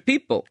bunch of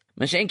people.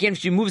 Mashenkin, if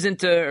she moves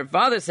into her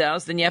father's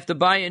house, then you have to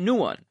buy a new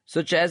one,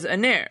 such as a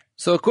ner.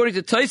 So according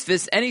to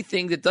Tosfos,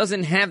 anything that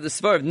doesn't have the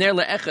svar of Ner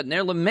le'echad,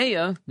 ner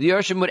le'meya, the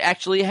Yarshim would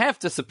actually have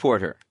to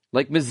support her,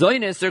 like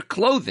mezainis or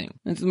clothing.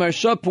 And the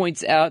Marsha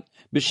points out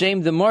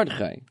b'shem the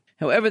Mordechai.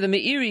 However, the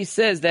Meiri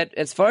says that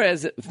as far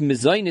as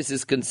mezainis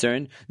is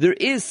concerned, there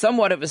is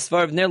somewhat of a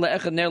svar of ner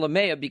le'echad, ner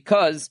le'meya,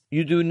 because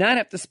you do not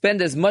have to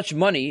spend as much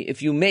money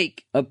if you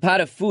make a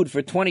pot of food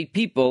for 20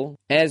 people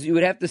as you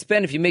would have to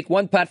spend if you make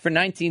one pot for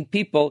 19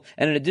 people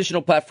and an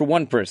additional pot for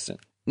one person.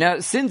 Now,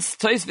 since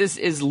Tosfos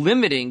is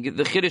limiting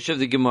the Chiddush of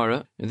the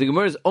Gemara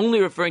is only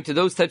referring to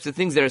those types of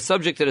things that are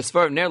subject to the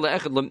Svar of Ner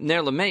Le'echad,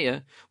 Ner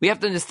Le'meya, we have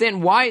to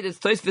understand why does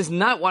Tosfos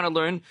not want to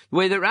learn the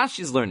way that Rashi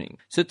is learning.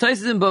 So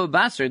Tosfos in Bava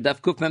Basra,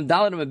 Daf Kuf Mem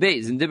Daled Amud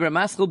Beis, in Dibra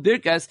Maschil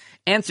Birkas,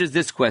 answers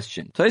this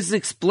question. Tosfos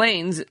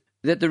explains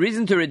that the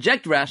reason to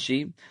reject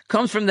Rashi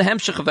comes from the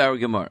Hemshech of our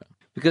Gemara.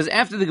 Because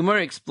after the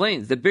Gemara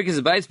explains that Birkas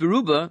Abayis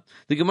Beruba,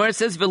 the Gemara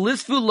says,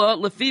 V'lisfu la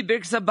lefi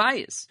Birkas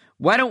Abayis.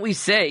 Why don't we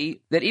say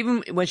that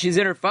even when she's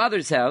in her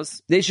father's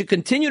house, they should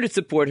continue to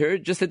support her,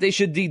 just that they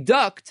should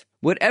deduct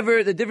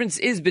whatever the difference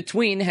is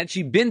between had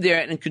she been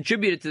there and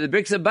contributed to the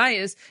Birkas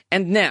Abayis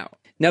and now.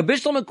 Now,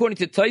 Bishlam, according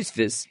to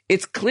Tosfos,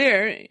 it's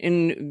clear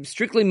in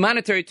strictly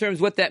monetary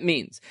terms what that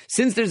means.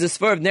 Since there's a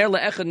svar of Ner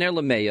Le'echad, Ner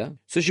Le'meya,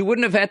 so she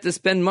wouldn't have had to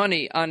spend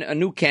money on a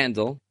new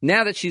candle.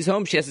 Now that she's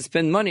home, she has to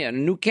spend money on a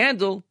new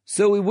candle,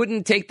 so we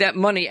wouldn't take that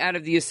money out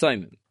of the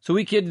assignment. So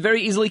we could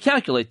very easily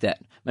calculate that.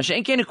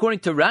 Masha'enkein, according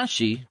to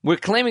Rashi, we're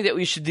claiming that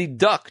we should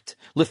deduct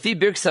Lefi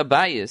Birkas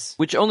Abayis,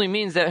 which only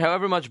means that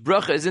however much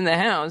bracha is in the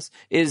house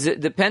is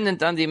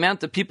dependent on the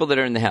amount of people that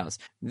are in the house.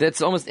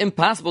 That's almost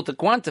impossible to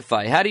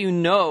quantify. How do you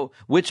know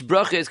which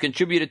bracha is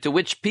contributed to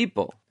which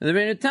people? The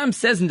Rebbeinu Tam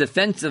says in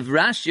defense of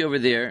Rashi over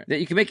there that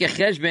you can make a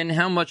cheshbon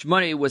how much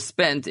money was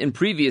spent in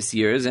previous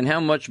years and how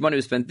much money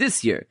was spent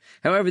this year.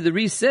 However, the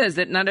Ri says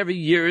that not every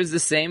year is the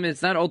same, and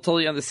it's not all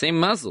totally on the same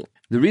muzzle.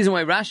 The reason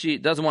why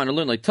Rashi doesn't want to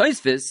learn like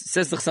Tosfos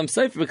says the Chassam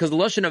Sofer because the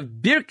lashon of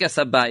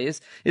Birkas Abayis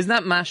is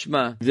not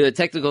mashma the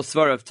technical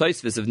svara of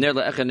Tosfos of Ner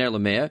Le'echad Ner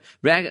Le'meya.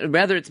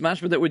 Rather, it's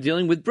mashma that we're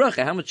dealing with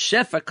bracha. How much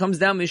shefa comes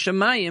down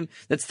mishamayim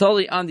that's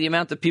totally on the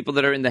amount of people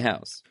that are in the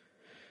house.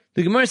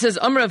 The Gemara says,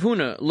 Amar Rav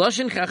Huna,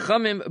 Lashon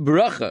Chachamim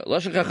Bracha,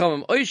 Lashon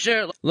Chachamim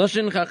Oisher,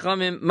 Lashon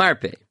Chachamim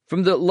Marpe.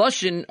 From the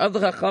Lashon of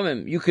the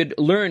Chachamim, you could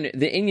learn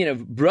the inyan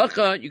of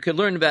Bracha, you could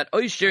learn about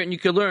Oisher, and you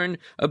could learn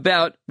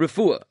about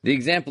Refuah. The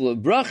example of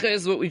Bracha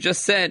is what we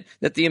just said,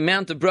 that the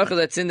amount of Bracha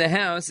that's in the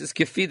house is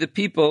kefi the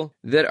people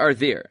that are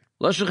there.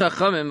 Lashon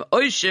Chachamim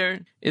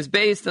Oisher is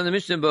based on the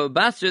Mishnah of Bava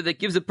Basra that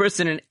gives a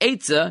person an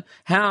eitzah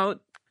how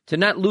to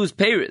not lose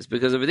peiros,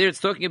 because over there it's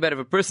talking about if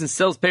a person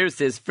sells peiros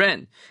to his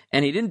friend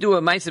and he didn't do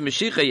a ma'aseh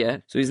meshicha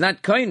yet, so he's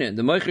not koinen.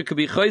 The moicher could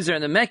be choizer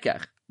and the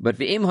mekach. But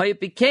v'im hayit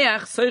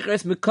bikeach soicher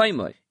es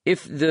mekaymoi.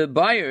 If the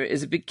buyer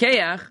is a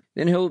bikeach,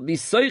 then he'll be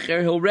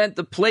soicher. He'll rent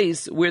the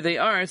place where they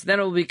are, so that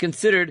will be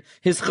considered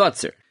his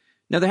chotzer.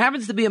 Now there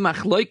happens to be a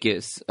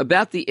machloikis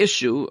about the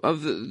issue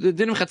of the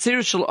din of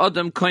chatzir shel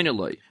adam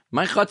koineloi.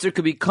 My chotzer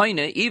could be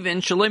koine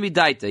even shaloi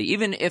midaita,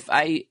 even if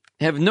I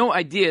have no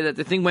idea that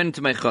the thing went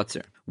into my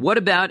chotzer. What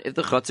about if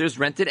the chotzer is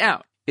rented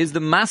out? Is the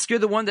masker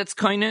the one that's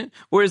koine,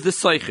 or is the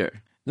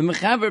soicher? The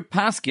Mechaber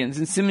Paskins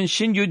in Siman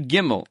Shin Yud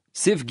Gimel,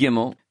 Sif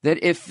Gimel,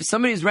 that if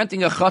somebody is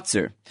renting a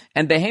chotzer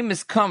and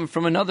behemoths come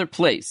from another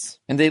place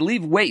and they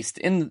leave waste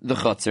in the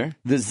chotzer,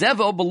 the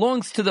zevo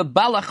belongs to the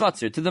bala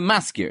chotzer, to the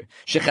masker.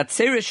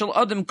 Shechatzer shel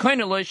adam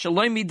koineloi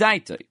shaloi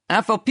midaitoi.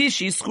 Afal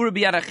pishi schur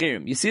biyad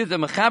achirim. You see that the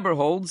Mechaber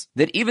holds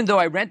that even though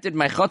I rented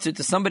my chotzer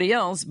to somebody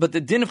else, but the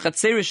din of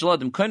chatzer shel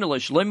adam koineloi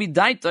shaloi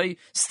midaitoi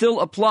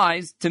still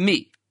applies to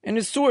me. And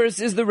his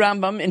source is the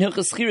Rambam in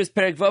Hilchos Chiras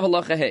Perek Vav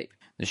Halacha Hey.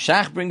 The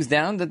Shach brings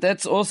down that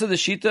that's also the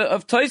Shita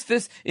of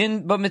Tosfos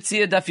in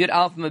Bamitzia Daf Yud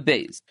Aleph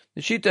Beis.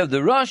 The Shita of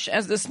the Rosh,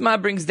 as the Sma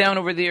brings down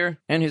over there,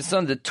 and his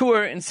son the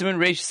Tur in Siman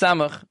Reish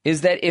Samach,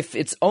 is that if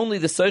it's only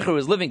the Soicher who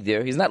is living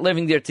there, he's not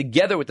living there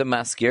together with the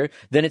Maskir,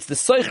 then it's the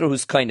Soicher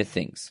who's kind of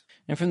things.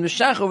 And from the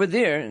Shach over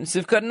there, in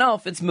Sivkat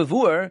Nalf, it's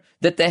Mavur,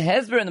 that the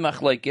Hezber in the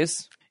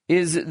Machlaikis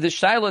is the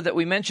Shaila that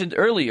we mentioned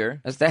earlier,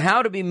 as to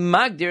how to be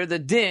Magdir the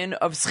din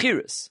of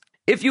Schiris.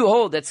 If you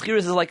hold that schiris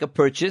is like a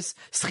purchase,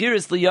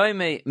 schiris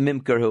liyoyme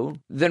mimkarhu,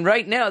 then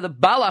right now the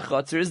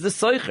balachotzer is the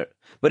soicher.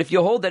 But if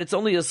you hold that it's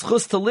only a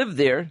schus to live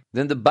there,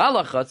 then the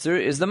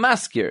balachotzer is the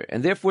maskir,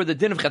 and therefore the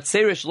din of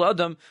chatzerish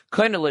ladam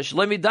koinelish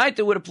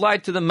lemidaita would apply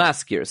to the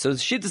maskir. So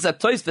shittas at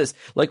Tosfos,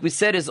 like we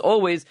said, is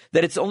always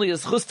that it's only a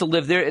schus to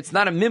live there. It's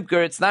not a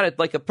mimkar. It's not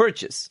like a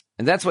purchase.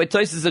 And that's why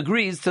Tosfos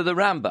agrees to the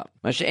Rambam.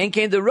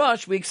 Masha'enkein the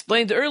Rosh, we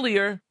explained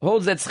earlier,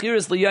 holds that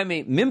schiris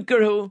liyami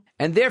mimkarhu,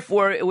 and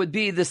therefore it would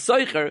be the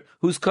soicher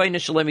who's koine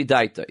shalemi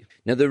daitoi.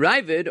 Now the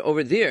Ravid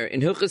over there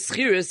in Hilchos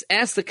Schiris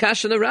asked the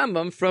Kash and the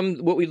Rambam from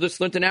what we just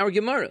learned in our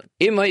Gemara.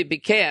 Imay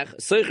bikeach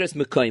soichers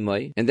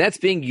mekaymai, and that's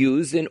being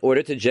used in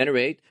order to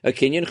generate a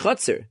kinyan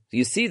chotzer.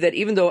 You see that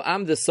even though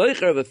I'm the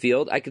soicher of a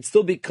field, I could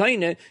still be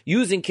koine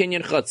using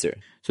kinyan chotzer.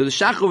 So the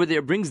Shach over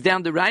there brings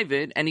down the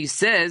Ravid, and he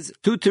says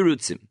two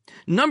terutzim.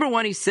 Number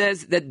one, he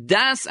says that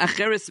das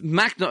acheres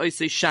makna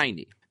oisei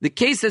shiny. The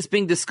case that's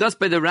being discussed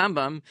by the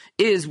Rambam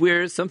is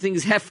where something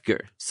is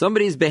hefker.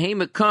 Somebody's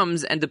behemoth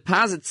comes and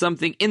deposits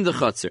something in the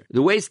chotzer.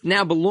 The waste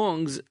now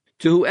belongs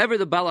to whoever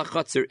the Bala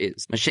Chotzer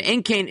is.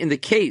 Masha'enkein, in the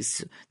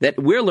case that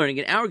we're learning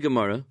in our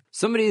Gemara,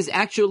 somebody is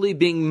actually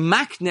being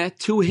makna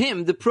to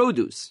him the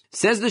produce.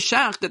 Says the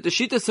Shach that the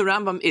Shittas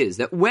Rambam is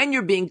that when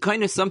you're being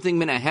kind of something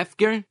min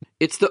hefker,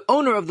 it's the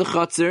owner of the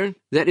Chotzer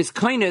that is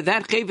kind of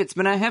that chavetz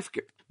min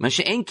hefker.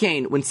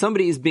 Masha'enkein, when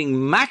somebody is being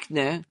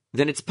makna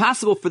then it's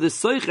possible for the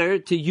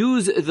soicher to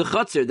use the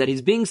chutzner, that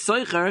he's being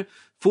soicher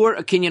for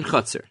a kinyan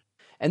chutzner.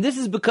 And this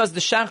is because the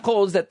Schorr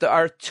holds that there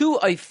are two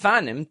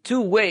eifanim,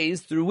 two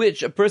ways through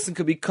which a person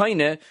could be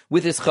kaineh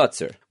with his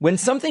chutzner. When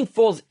something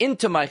falls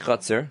into my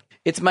chutzner,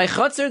 it's my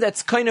chutzner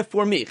that's kaineh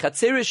for me.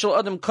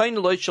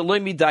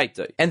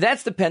 And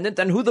that's dependent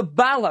on who the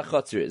Baal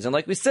HaChutzner is. And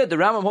like we said, the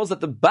Rambam holds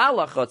that the Baal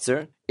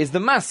HaChutzner is the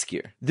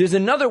maskir. There's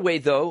another way,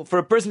 though, for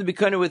a person to be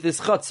kaineh with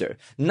his chutzner.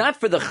 Not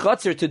for the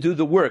chutzner to do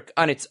the work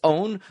on its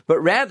own,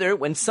 but rather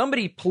when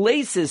somebody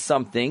places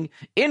something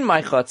in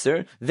my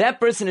chutzner,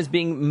 that person is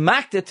being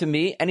makta to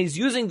me, and he's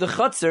using the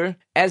chutzner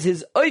as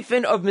his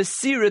oifen of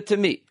mesira to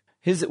me,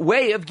 his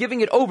way of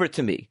giving it over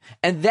to me.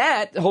 And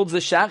that, holds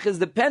the Schorr, is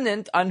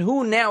dependent on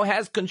who now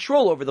has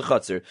control over the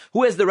chutzner,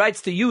 who has the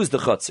rights to use the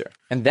chutzner.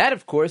 And that,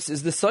 of course,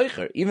 is the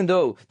soicher. Even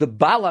though the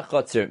Baal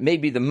HaChutzner may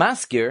be the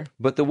maskir,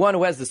 but the one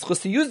who has the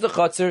schus to use the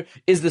chutzner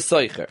is the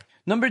soicher.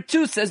 Number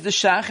 2, says the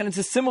Schorr, and it's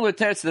a similar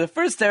teretz to the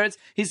first teretz.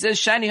 He says,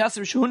 "Shani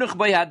hasam shehunach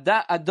by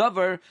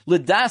adavar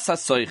ledas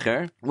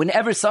hasoicher."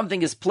 Whenever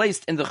something is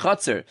placed in the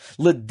chutzner,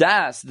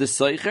 ledas the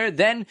soicher,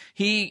 then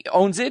he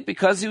owns it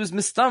because he was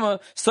mistama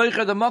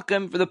soicher the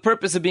makom for the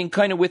purpose of being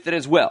kaineh with it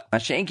as well.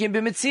 Masha'enkin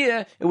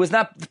b'mitzia, it was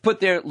not put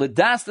there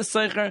ledas the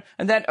soicher,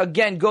 and that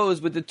again goes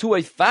with the two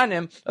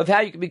eifanim of how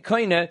you can be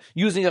kaineh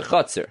using a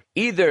chutzner.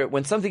 Either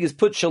when something is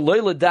put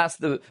shaloi ledas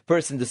the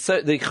person, the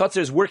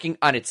chutzner is working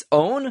on its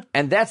own,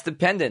 and that's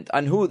dependent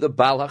on who the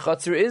Baal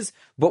HaChutzner is,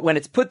 but when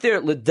it's put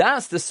there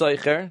ledas the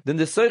soicher, then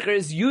the soicher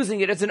is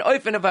using it as an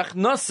oifen of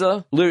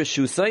achnasa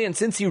l'reshusay, and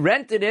since he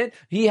rented it,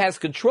 he has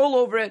control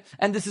over it,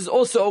 and this is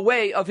also a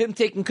way of him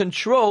taking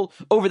control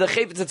over the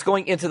chayfetz that's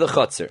going into the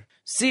chutzner.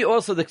 See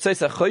also the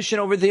Ksais HaChoshen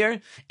over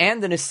there,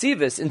 and the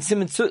Nesivus in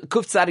Siman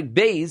Kuf Tzadik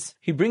Beis,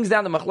 he brings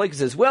down the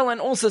machlokes as well,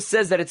 and also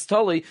says that it's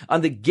totally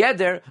on the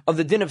geder of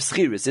the din of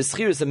schiris. Is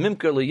schiris a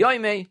mimker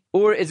l'yoyme,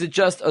 or is it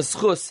just a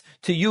schus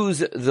to use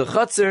the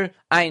chutzner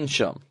ein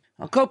sham?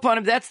 I'll call upon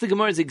him. That's the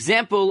Gemara's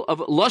example of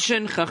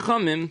Loshen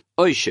Chachamim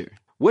Oisher.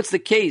 What's the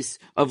case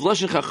of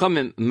Loshen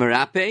Chachamim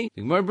Merape?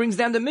 The Gemara brings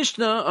down the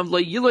Mishnah of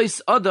Lo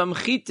Yilois Adam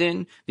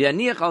Chitin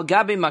V'aniach al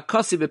Gabe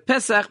Makasi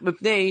B'Pesach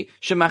B'Pnei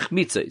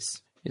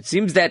Shemachmitzos. It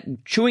seems that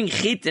chewing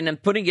chitin and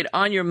putting it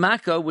on your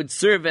makkah would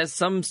serve as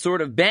some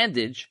sort of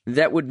bandage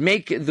that would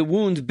make the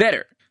wound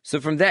better. So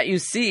from that you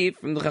see,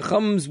 from the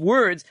Chacham's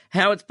words,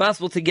 how it's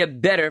possible to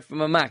get better from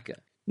a makkah.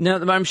 Now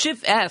the Maram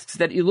Shif asks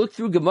that you look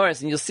through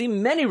Gemaras and you'll see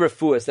many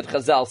refuahs that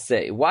Chazal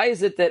say. Why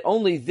is it that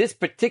only this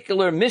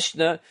particular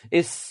Mishnah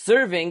is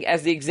serving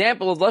as the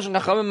example of Lashon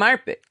Chachamim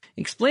Marpe?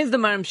 Explains the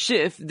Maram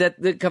Shif that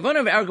the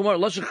kavanah of our Gemara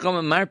Lashon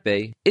Chachamim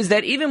Marpe is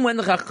that even when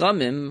the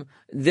Chachamim,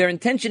 their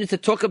intention is to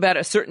talk about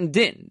a certain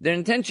din, their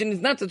intention is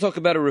not to talk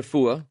about a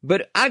refuah,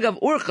 but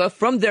agav urcha,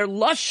 from their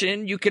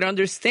lashon you can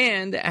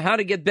understand how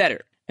to get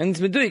better. And it's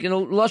meduik in the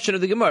lashon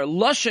of the Gemara,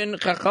 lashon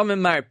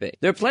chachamim marpe.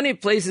 There are plenty of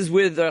places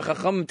where the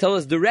chachamim tell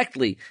us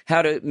directly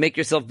how to make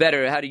yourself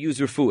better, how to use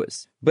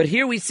refuahs. But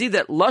here we see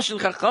that lashon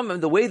chachamim,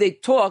 the way they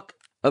talk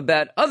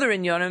about other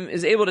inyanim,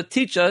 is able to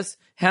teach us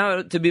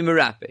how to be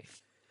merape.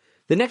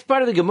 The next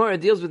part of the Gemara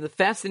deals with the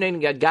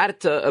fascinating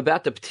agarta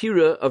about the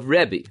ptira of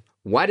Rabbi.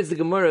 Why does the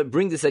Gemara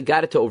bring this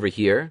agarta over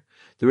here?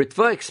 The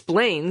Ritva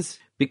explains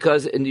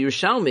because in the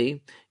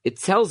Yerushalmi it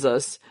tells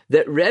us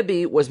that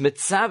Rabbi was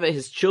mitzaveh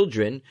his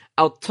children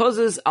al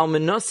tozes al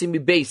menasi mi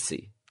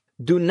beisi.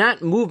 Do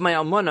not move my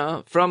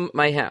almana from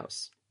my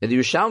house. And the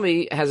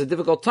Yerushalmi has a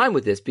difficult time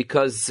with this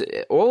because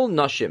all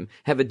nashim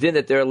have a din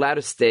that they're allowed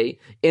to stay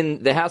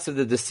in the house of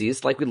the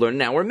deceased, like we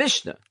learned in our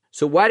Mishnah.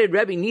 So why did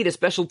Rabbi need a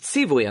special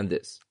tzivui on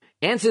this?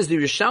 Answers the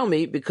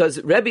Yerushalmi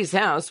because Rabbi's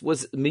house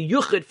was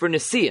miyuchid for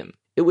Nesiim.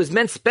 It was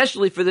meant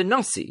specially for the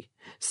Nasi.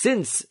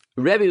 Since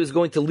Rabbi was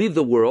going to leave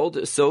the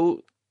world,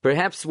 so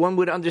perhaps one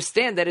would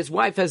understand that his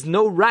wife has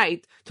no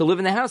right to live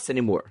in the house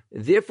anymore.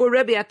 Therefore,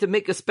 Rabbi had to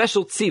make a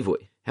special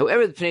tzivui.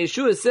 However, the Pnei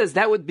Yeshua says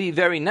that would be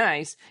very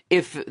nice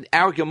if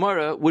our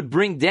Gemara would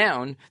bring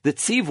down the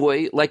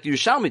tzivui like the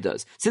Yerushalmi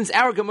does. Since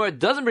our Gemara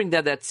doesn't bring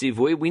down that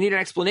tzivui, we need an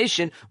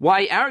explanation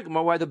why our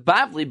Gemara, why the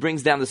Bavli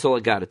brings down the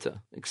Solagadata.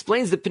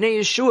 Explains the Pnei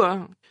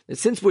Yeshua that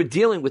since we're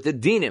dealing with the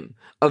dinim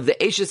of the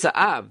Eshes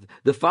Ha'av,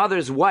 the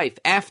father's wife,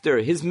 after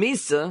his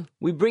Misa,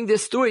 we bring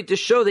this story to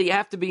show that you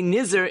have to be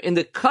nizer in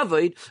the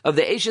kavod of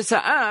the Eshes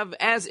Ha'av,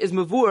 as is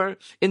mavur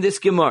in this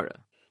Gemara.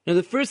 Now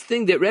the first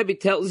thing that Rabbi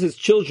tells his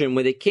children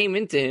when they came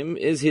into him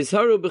is his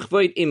haru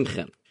b'chvoid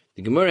imchem.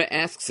 The Gemara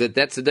asks that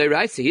that's a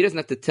dairaisa. He doesn't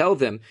have to tell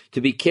them to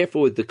be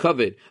careful with the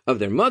kavod of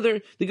their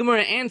mother. The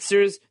Gemara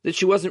answers that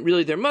she wasn't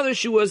really their mother,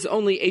 she was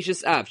only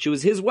Eshes Av. She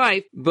was his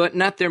wife, but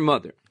not their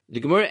mother. The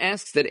Gemara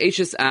asks that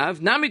Eshes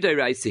Av, nami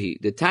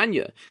dairaisahi, the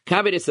Tanya,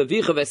 kabed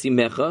esavicha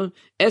vesimecha,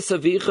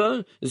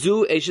 esavicha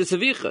zu Eshes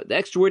avicha. The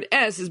extra word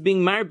es is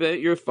being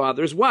marbe, your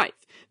father's wife.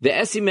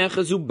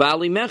 Ve'esimecha zu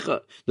bali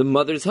mecha, the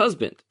mother's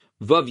husband.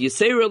 Vav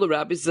Yisera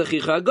l'Rabbi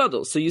Zachicha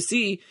Gadol. So you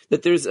see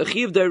that there's a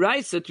chiyuv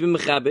d'oraisa to be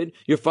mechabed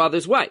your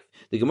father's wife.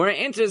 The Gemara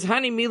answers,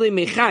 Hani mili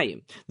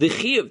mechayim. The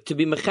chiyuv to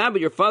be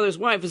mechabed your father's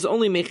wife is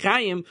only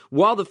mechayim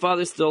while the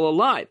father is still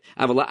alive.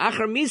 Avala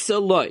achar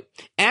misa loy.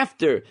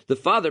 After the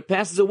father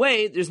passes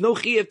away, there's no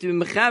chiyuv to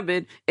be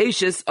mechabed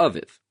eshes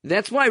aviv.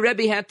 That's why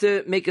Rabbi had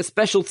to make a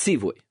special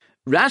tzivui.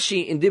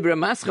 Rashi in Dibra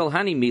Maschal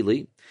Hani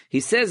mili, he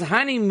says,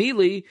 Hani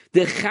mili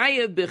de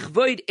chayev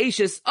bechvoid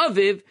eshes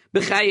aviv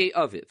b'chaye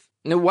aviv.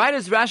 Now, why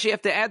does Rashi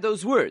have to add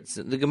those words?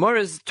 The Gemara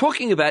is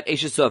talking about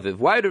Eshes Aviv.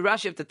 Why do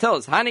Rashi have to tell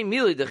us? Hani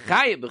mili de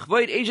chaye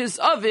b'chvoid Eshes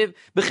Aviv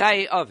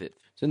b'chaye Aviv.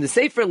 So in the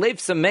Sefer Lev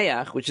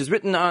Sameach, which is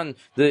written on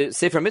the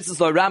Sefer Mitzvahs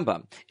La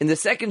Rambam, in the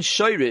second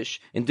Shoirish,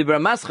 in Dibra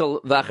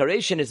Maschal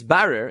v'achareishin is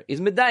barer, is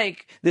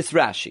medayik this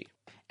Rashi.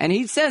 And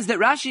he says that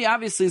Rashi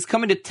obviously is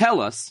coming to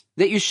tell us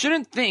that you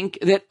shouldn't think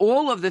that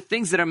all of the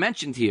things that are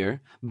mentioned here,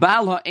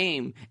 Baal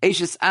Ha'im,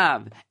 Eshes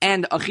Av,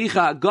 and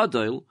Achicha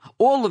Gadol,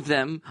 all of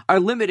them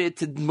are limited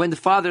to when the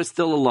father is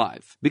still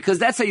alive. Because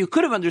that's how you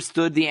could have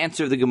understood the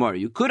answer of the Gemara.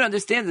 You could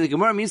understand that the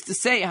Gemara means to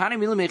say, Hani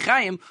Milim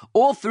Echayim,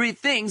 all three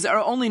things are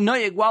only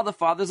noyeg while the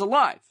father's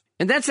alive.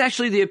 And that's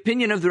actually the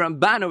opinion of the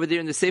Ramban over there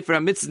in the Sefer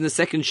HaMitzvah in the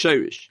second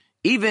Shirish.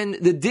 Even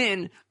the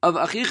din of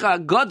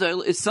Achicha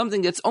Gadol is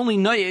something that's only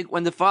noyeg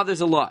when the father's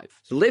alive.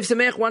 So Lev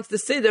Sameach wants to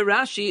say that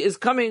Rashi is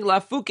coming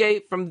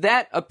lafuke from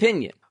that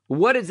opinion.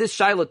 What is this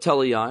Shaila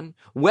telling on?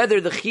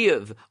 Whether the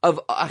chiyuv of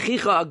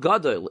Achicha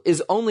Gadol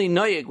is only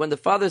noyeg when the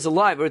father's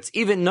alive, or it's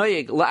even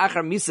noyeg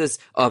la'achar misas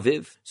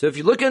aviv. So if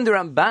you look in the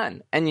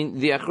Ramban and in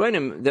the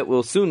Achronim that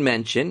we'll soon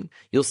mention,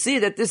 you'll see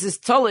that this is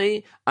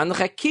tali on the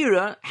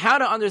Chakira, how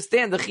to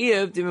understand the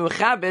chiyuv to be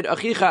mechabed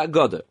Achicha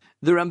Gadol.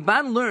 The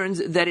Ramban learns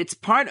that it's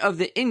part of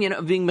the inyan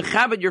of being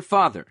mechabed your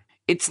father.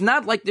 It's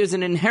not like there's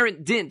an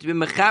inherent din to be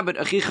mechabed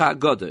achicha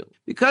gadol.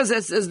 Because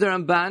as says the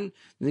Ramban,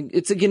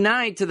 it's a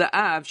genai to the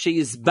av,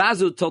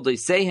 sheyizbazu toldei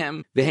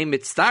sehem, v'hem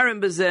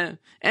mitztarim bezeh,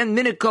 and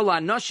minikol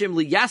anoshim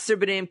liyaser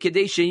b'neim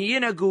kedei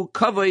sheyinagu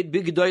kavod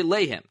b'gdoi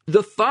lehem.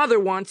 The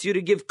father wants you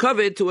to give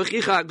kavod to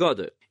achicha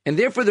gadol. And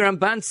therefore the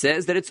Ramban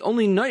says that it's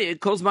only noyed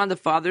kolzman the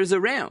father is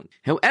around.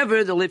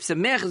 However, the Lev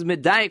Sameach is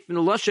medayik from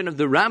the lashon of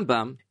the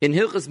Rambam in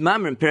Hilchas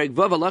Mamrim Perek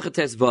Vav Halacha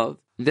Tes Vav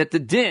that the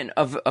din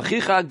of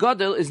Achicha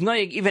Gadol is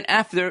noyeg even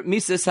after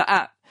Misas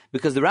Ha'at.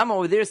 Because the Rambam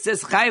over there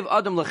says Chayiv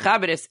Adam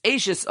L'Chabed Es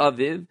Eshes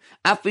Aviv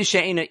Afi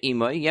She'ena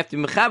Imay. You have to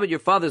mechabed your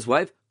father's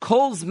wife.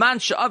 Kol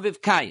Zman She'aviv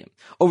Kayim.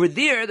 Over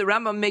there, the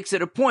Rambam makes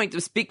it a point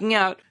of speaking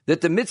out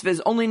that the mitzvah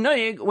is only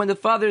noyeg when the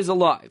father is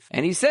alive.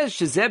 And he says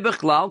Shezeh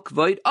Bechlal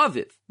Kvoid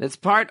Aviv. That's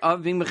part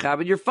of being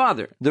mechabed your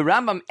father. The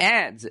Rambam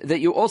adds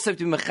that you also have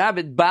to be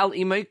mechabed Baal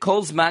Imay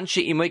Kol Zman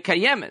She'imay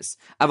Kayemes.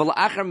 Aval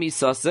Achar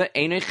Misasa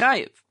Einay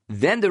Chayiv.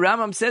 Then the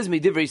Rambam says,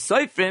 "Midivrei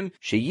Soifrim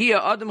sheyia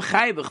adam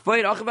chayiv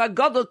b'chvoid achiv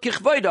gadol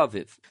kichvoid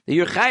aviv." That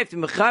you're chayiv to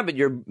mechabed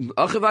your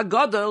achiv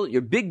gadol, your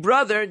big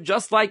brother,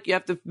 just like you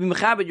have to be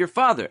mechabed your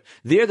father.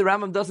 There, the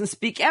Rambam doesn't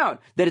speak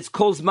out that it's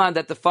kol zman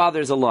that the father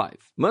is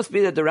alive. Must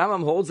be that the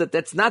Rambam holds that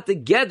that's not the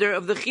gather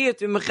of the chiyuv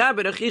to be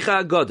mechabed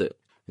achicha gadol.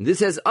 And this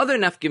has other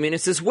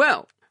nafkaminas as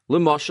well.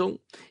 L'moshel,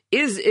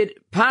 is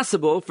it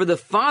possible for the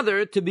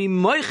father to be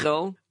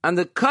moichel on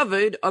the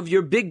kavod of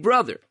your big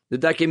brother? The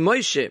Dake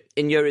Moshe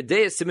in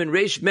Yeridei Siman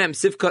Reish Mem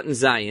Sivkot and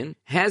Zayin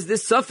has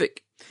this suffix.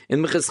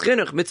 In Mechas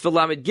Chinuch Mitzvah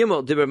Lamed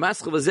Gimel Diber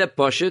Maschel V'zeh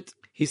Poshet,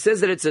 he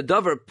says that it's a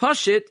davar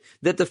poshet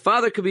that the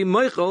father could be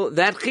moichel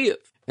that chiyuv,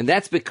 and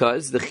that's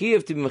because the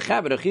chiyuv to be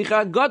mechaber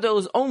achicha gadol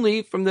is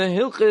only from the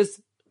hilchas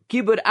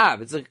kibud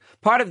av. It's a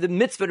part of the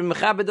mitzvah to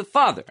mechaber the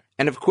father,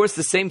 and of course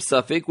the same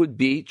suffix would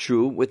be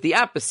true with the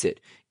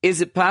opposite. Is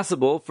it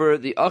possible for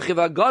the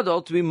Achiv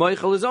HaGadol to be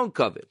moichel his own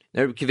kavod?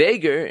 Now, Rabbi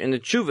Kiveger in the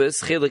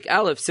Tshuvas Chelik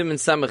Aleph Siman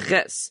Samach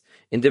Ches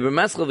in Dibur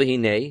Maschel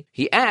V'hinei,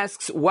 he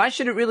asks, why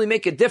should it really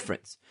make a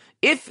difference?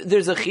 If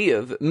there's a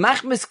chiyuv,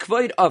 machmis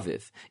kvoid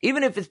aviv,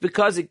 even if it's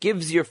because it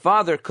gives your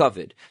father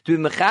kavod to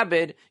be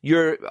mechabed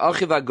your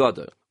Achiv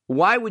HaGadol,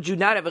 why would you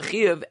not have a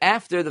chiyuv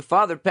after the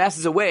father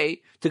passes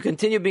away to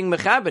continue being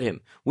mechabed him?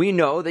 We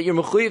know that you're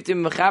mechuyev to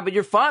mechabed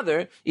your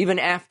father even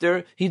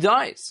after he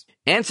dies.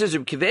 Answers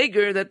Reb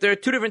Kiveger that there are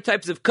two different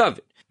types of kavod.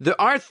 There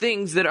are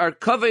things that are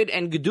kavod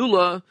and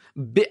gedula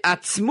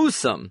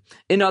bi'atzmusam.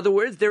 In other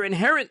words, they're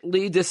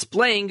inherently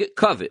displaying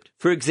kavod.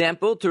 For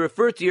example, to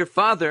refer to your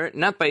father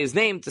not by his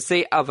name, to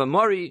say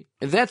avamori,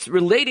 that's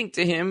relating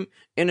to him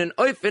in an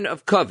oifen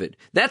of kavod.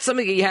 That's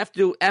something that you have to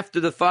do after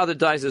the father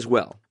dies as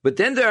well. But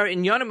then there are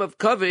inyanim of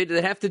kavod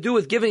that have to do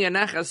with giving a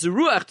nachas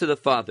ruach to the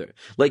father,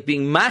 like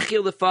being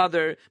machil the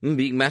father,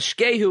 being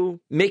mashkehu,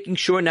 making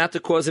sure not to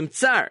cause him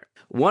tsar.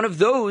 One of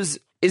those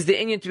is the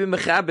inyan to be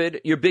mechabed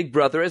your big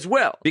brother as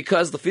well,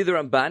 because l'fi the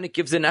Ramban it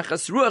gives a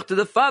nachas ruach to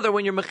the father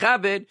when you're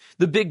mechabed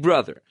the big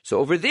brother. So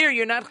over there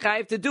you're not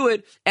chayiv to do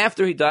it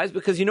after he dies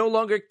because he no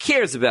longer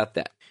cares about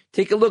that.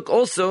 Take a look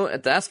also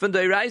at the Asfan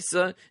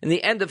Dairaisa in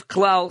the end of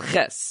Klal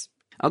Ches.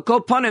 Al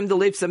Kol Panim, the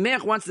Lev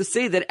Sameach wants to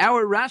say that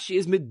our Rashi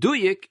is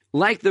meduyik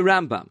like the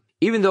Rambam.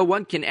 Even though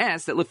one can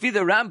ask that l'fi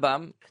the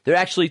Rambam, there are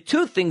actually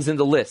two things in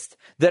the list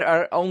that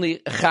are only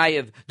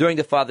chayiv during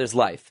the father's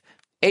life.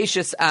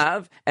 Eishes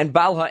Av, and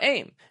Bal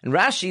Ha'em. And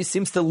Rashi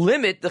seems to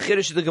limit the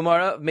Chiddush of the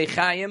Gemara of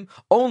Mechayim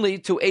only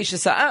to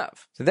Eishes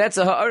Ha'av. So that's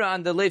a ha'ara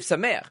on the Leif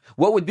Sameach.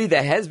 What would be the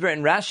Hezber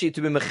and Rashi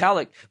to be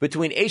mechalik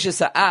between Eishes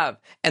Ha'av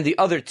and the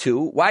other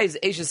two? Why is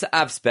Eishes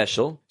Ha'av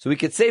special? So we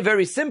could say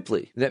very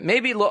simply that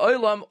maybe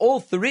la'olam, all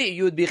three,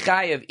 you would be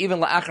chayev, even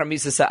la'achar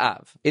Misas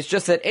Ha'av. It's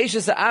just that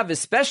Eishes Ha'av is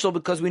special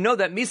because we know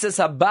that Misas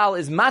Ha'bal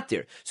is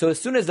matir. So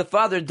as soon as the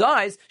father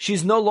dies,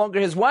 she's no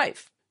longer his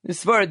wife.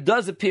 This svara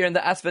does appear in the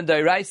Asvan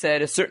Dairaisa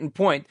at a certain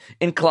point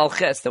in Klal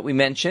Ches that we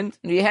mentioned,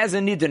 and he has a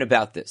nidun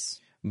about this.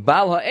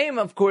 Baal Ha'em,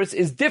 of course,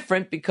 is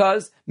different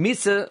because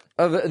Misa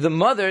of the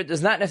mother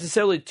does not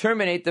necessarily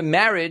terminate the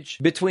marriage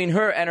between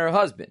her and her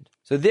husband.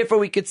 So therefore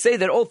we could say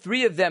that all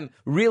three of them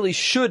really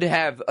should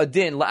have a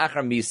din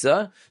la'achar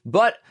Misa,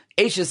 but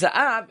Eishes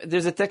Ha'av,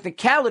 there's a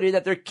technicality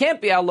that there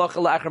can't be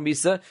halacha la'achar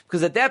Misa,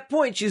 because at that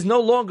point she's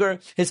no longer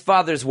his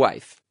father's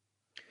wife.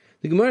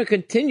 The Gemara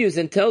continues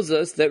and tells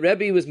us that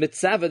Rabbi was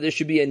mitzvah there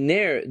should be a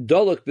ner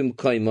dolok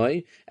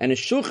b'mkoymai and a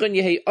shulchan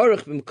yehei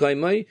aruch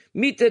b'mkoymai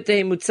mita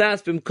tehei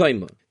mutzas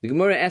b'mkoymai. The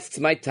Gemara asks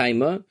my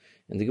taima,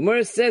 and the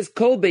Gemara says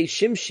kol bei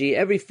shimshi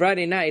every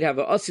Friday night have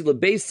a osila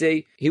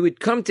beise he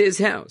would come to his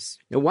house.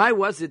 Now why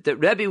was it that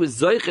Rabbi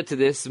was zoicha to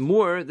this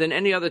more than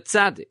any other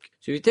tzaddik?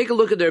 So if you take a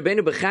look at the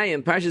Rabbeinu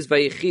B'chayim Parshas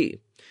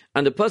Vayechi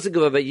on the pasuk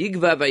of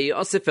Vayigva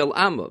Vayosef El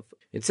Amov.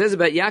 It says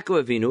about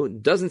Yaakov Avinu,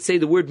 it doesn't say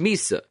the word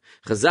Misa.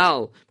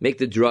 Chazal make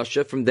the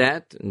drasha from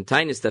that, and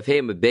Tainus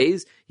Tafheim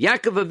Beis,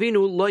 Yaakov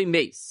Avinu loy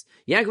meis.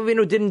 Yaakov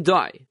Avinu didn't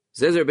die.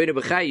 Says Rabbeinu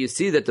B'chai, you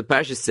see that the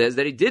Parsha says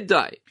that he did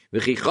die.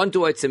 And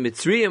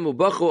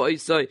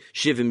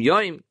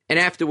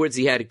afterwards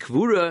he had a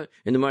kvura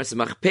in the Marsa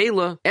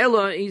Machpelah.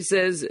 Ella, he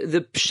says,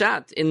 the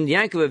pshat in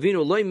Yaakov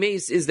Avinu loy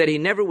meis is that he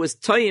never was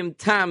toyim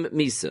tam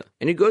Misa.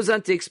 And he goes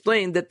on to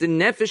explain that the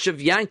nefesh of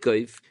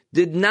Yaakov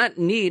did not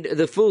need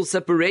the full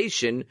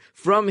separation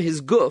from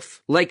his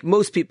guf like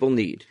most people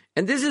need.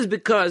 And this is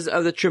because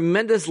of the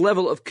tremendous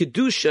level of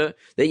kedusha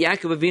that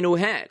Yaakov Avinu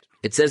had.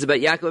 It says about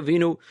Yaakov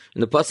Avinu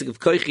in the pasuk of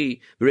Koichi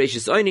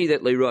Bereshis Oini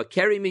that Leira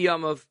Keri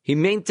Miyamav, he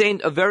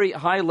maintained a very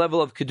high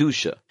level of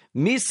kedusha.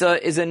 Misa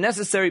is a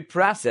necessary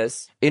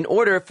process in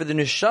order for the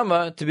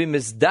neshama to be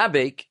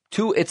mizdabek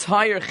to its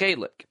higher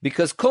chelik.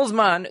 Because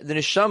kolzman, the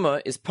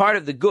neshama, is part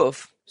of the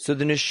guf, so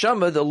the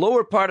neshama, the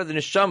lower part of the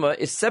neshama,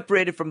 is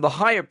separated from the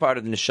higher part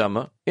of the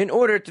neshama in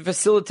order to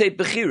facilitate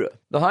bechira.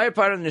 The higher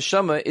part of the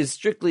neshama is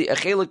strictly a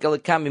chelik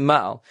elikam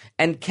imal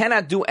and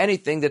cannot do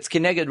anything that's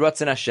keneged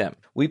ratzon Hashem.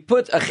 We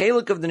put a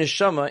chelik of the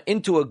neshama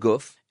into a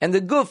guf, and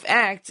the guf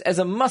acts as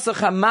a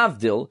masach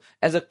hamavdil,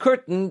 as a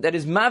curtain that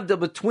is mavdil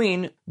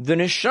between the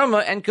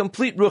neshama and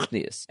complete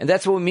ruchnius. And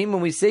that's what we mean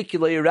when we say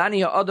kilei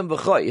irani ha'adam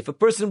v'choy. If a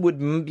person would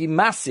be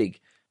masig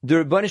the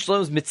Rebbeinu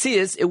Shalom's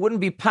mitzias, it wouldn't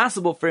be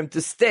possible for him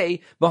to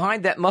stay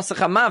behind that masach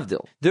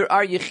hamavdil. There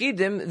are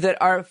yechidim that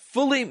are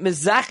fully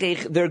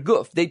mezachich their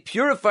guf. They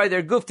purify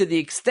their guf to the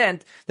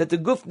extent that the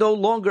guf no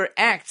longer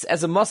acts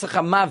as a masach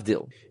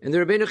hamavdil. And the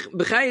Rabbeinu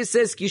B'chaya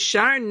says,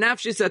 Kishar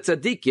nafshis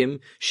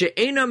atzadikim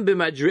she'enam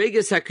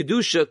b'madreges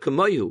hakedusha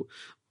kamoyu.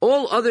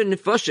 All other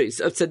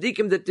nefashis of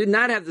tzadikim that did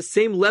not have the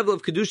same level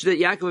of kedusha that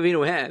Yaakov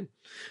Avinu had,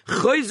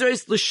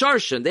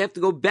 they have to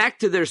go back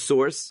to their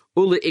source.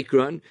 Ule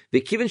ikran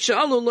v'kivin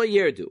sha'alu lo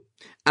yerdu.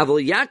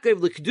 Aval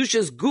Yaakov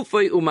l'kedushas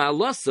gufay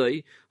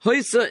u'ma'alasay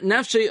hoisa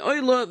nafshay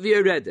oila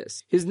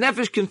v'yaredes. His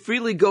nefesh can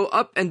freely go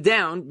up and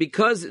down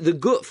because the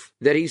guf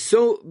that he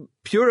so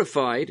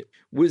purified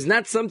was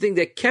not something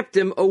that kept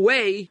him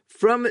away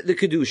from the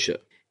kedusha.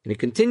 And he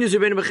continues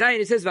Rabbeinu B'chai and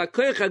he says,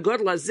 "V'akoyach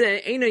hagodol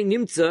hazeh einay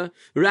nimtza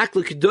rak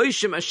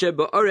l'kedoshim asher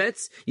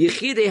ba'aretz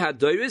yechidei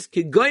hadoros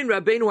kigoyin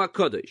Rabbeinu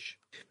HaKadosh."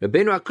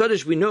 Rabbeinu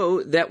HaKadosh, we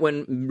know that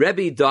when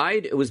Rabbi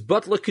died, it was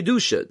Batla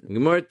Kedusha.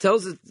 Gemara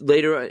tells it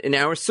later in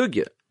our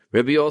sugya.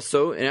 Rabbi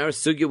also, in our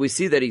sugya, we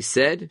see that he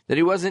said that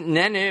he wasn't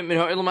neneh min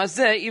ha'olam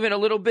hazeh even a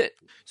little bit.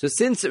 So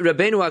since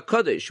Rabbeinu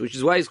HaKadosh, which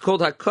is why he's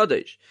called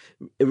HaKadosh,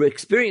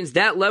 experienced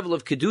that level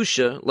of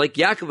Kedusha, like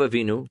Yaakov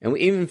Avinu, and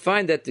we even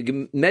find that the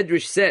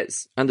Medrash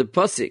says, on the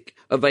Pasuk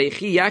of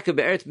Vayechi Yaakov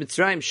be'eretz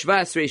Mitzrayim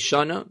shva'asrei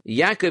shana,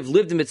 Yaakov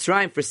lived in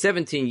Mitzrayim for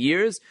 17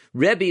 years,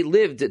 Rebbe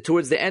lived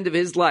towards the end of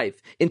his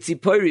life in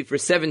Tzipori for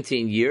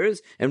 17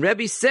 years, and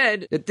Rebbe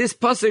said that this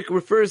Pasuk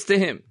refers to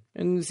him.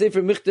 And the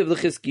Sefer Michtav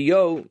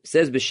L'Chizkiyo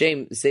says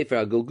b'shem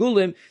Sefer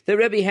HaGulgulim that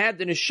Rebbe had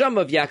the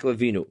neshama of Yaakov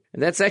Avinu.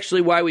 And that's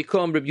actually why we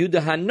call him Rabbi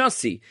Yehuda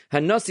Hanasi.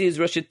 Hanasi is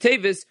Rosh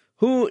Tevis,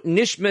 Hu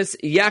Nishmas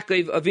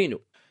Yaakov Avinu.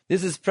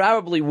 This is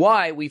probably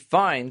why we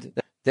find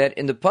that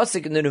in the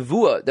Pasuk in the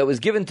Nevuah that was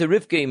given to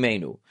Rivka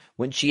Imenu,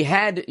 when she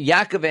had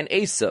Yaakov and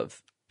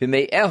Esav,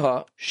 B'mei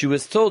Eha, she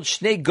was told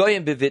Shnei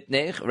Goyim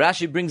bevitnech.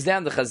 Rashi brings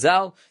down the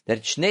Chazal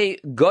that Shnei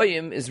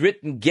Goyim is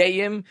written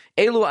Geyim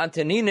Elu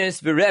Antanines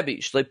v'Rebbi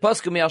Shlei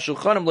Pasku Me'al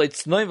Shulchanim Lo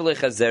Tznoim V'Lo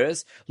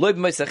Chazeres Lo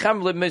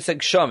B'Moisacham Lo B'Moisach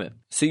Shomim.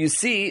 So you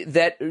see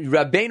that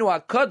Rabbeinu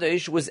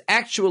HaKadosh was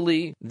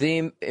actually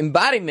the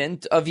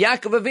embodiment of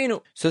Yaakov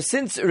Avinu. So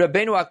since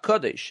Rabbeinu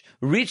HaKadosh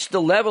reached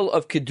the level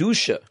of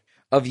Kedusha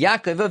of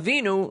Yaakov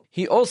Avinu,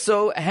 he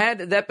also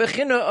had that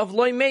bechina of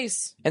loy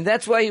meis. And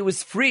that's why he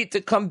was free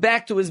to come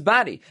back to his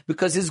body,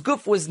 because his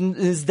guf was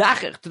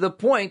nizdachich to the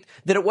point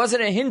that it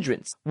wasn't a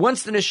hindrance.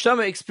 Once the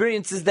neshama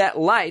experiences that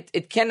light,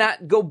 it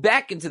cannot go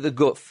back into the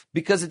guf,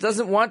 because it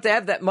doesn't want to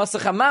have that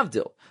masach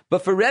hamavdil.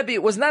 But for Rebbe,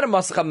 it was not a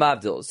masach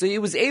hamavdil, so he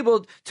was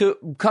able to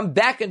come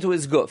back into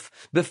his guf.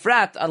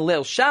 Befrat on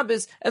Leil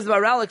Shabbos, as the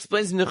Maral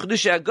explains in the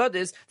Chiddushei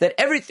Agadis, that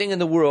everything in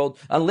the world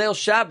on Leil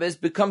Shabbos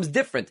becomes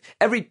different.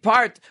 Every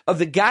part of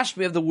the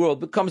Gashmi of the world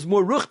becomes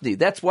more ruchni.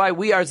 That's why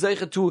we are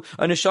zeicha to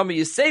a neshama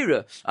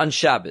yisera on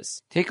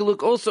Shabbos. Take a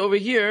look also over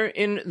here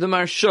in the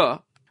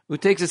Marsha, who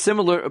takes a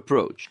similar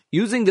approach.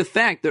 Using the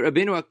fact that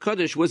Rabbeinu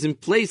HaKadosh was in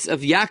place of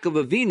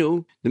Yaakov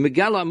Avinu, the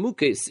Megala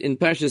Mukes in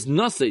Parshas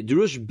Nosei,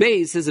 Drush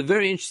Beis, says a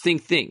very interesting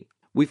thing.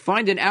 We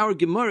find in our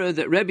Gemara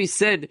that Rebbe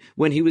said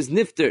when he was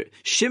nifter,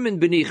 Shimon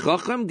b'ni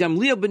Chacham,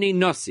 Gamliel b'ni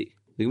Nasi.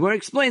 The Gemara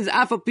explains,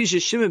 Afal Pisha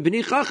Shimon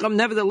b'ni Chacham,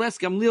 nevertheless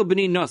Gamliel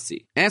b'ni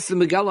Nasi. Ask the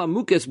Megala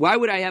Mukes, why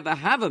would I have a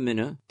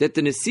Havamina that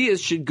the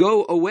Nesias should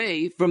go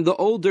away from the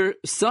older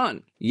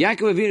son?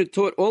 Yaakov Avinu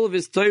taught all of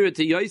his Torah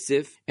to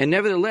Yosef, and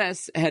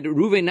nevertheless, had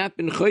Reuven not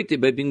been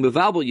choite by being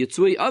mevalbel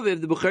Yitzui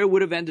Aviv, the Bechor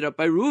would have ended up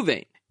by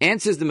Reuven.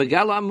 Answers the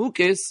Megala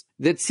Mukes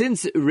that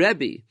since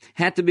Rebbe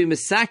had to be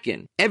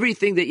Mesakin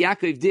everything that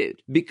Yaakov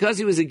did, because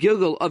he was a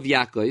Gilgal of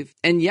Yaakov,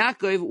 and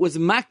Yaakov was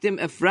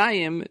Makdim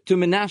Ephraim to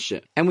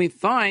Menashe. And we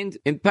find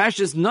in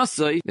Parshas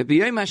Nosoi that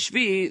B'yom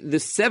HaShvi, the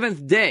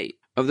 7th day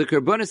of the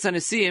Karbonos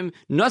HaNesim,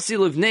 Nasi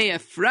Livnei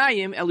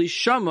Ephraim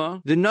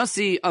Elishama, the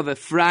Nasi of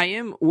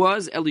Ephraim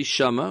was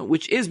Elishama,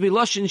 which is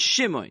Miloshin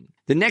Shimon.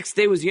 The next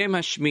day was Yom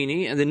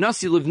HaShmini, and the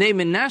Nasi Livnei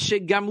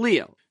Menashe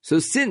Gamliel. So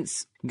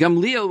since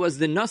Gamliel was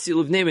the Nasi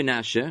Livnei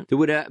Menashe, there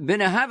would have been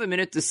a have a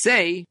minute to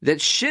say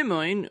that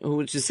Shimon,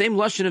 which is the same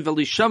lashon of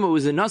Elishama,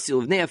 was the Nasi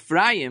Livnei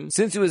Ephraim,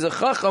 since he was a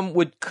Chacham,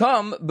 would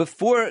come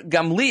before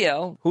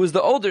Gamliel, who was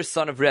the older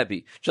son of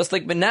Rebbe, just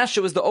like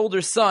Menashe was the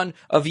older son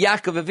of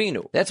Yaakov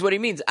Avinu. That's what he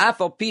means.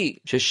 Afal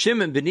pi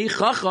Shimon b'ni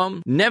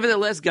Chacham,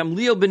 nevertheless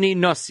Gamliel b'ni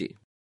Nasi.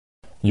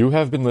 You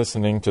have been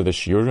listening to the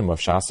Shiurim of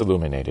Shas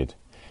Illuminated.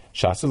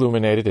 Shas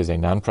Illuminated is a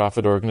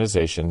non-profit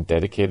organization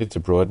dedicated to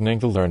broadening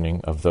the learning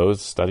of those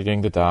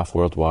studying the daf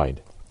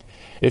worldwide.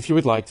 If you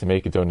would like to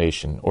make a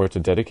donation or to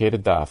dedicate a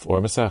daf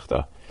or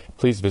masechta,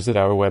 please visit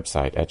our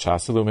website at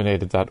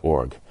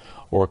shasilluminated.org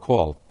or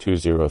call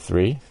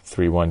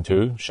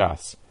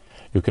 203-312-SHAS.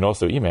 You can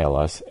also email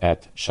us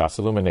at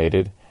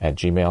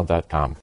shasilluminated@gmail.com.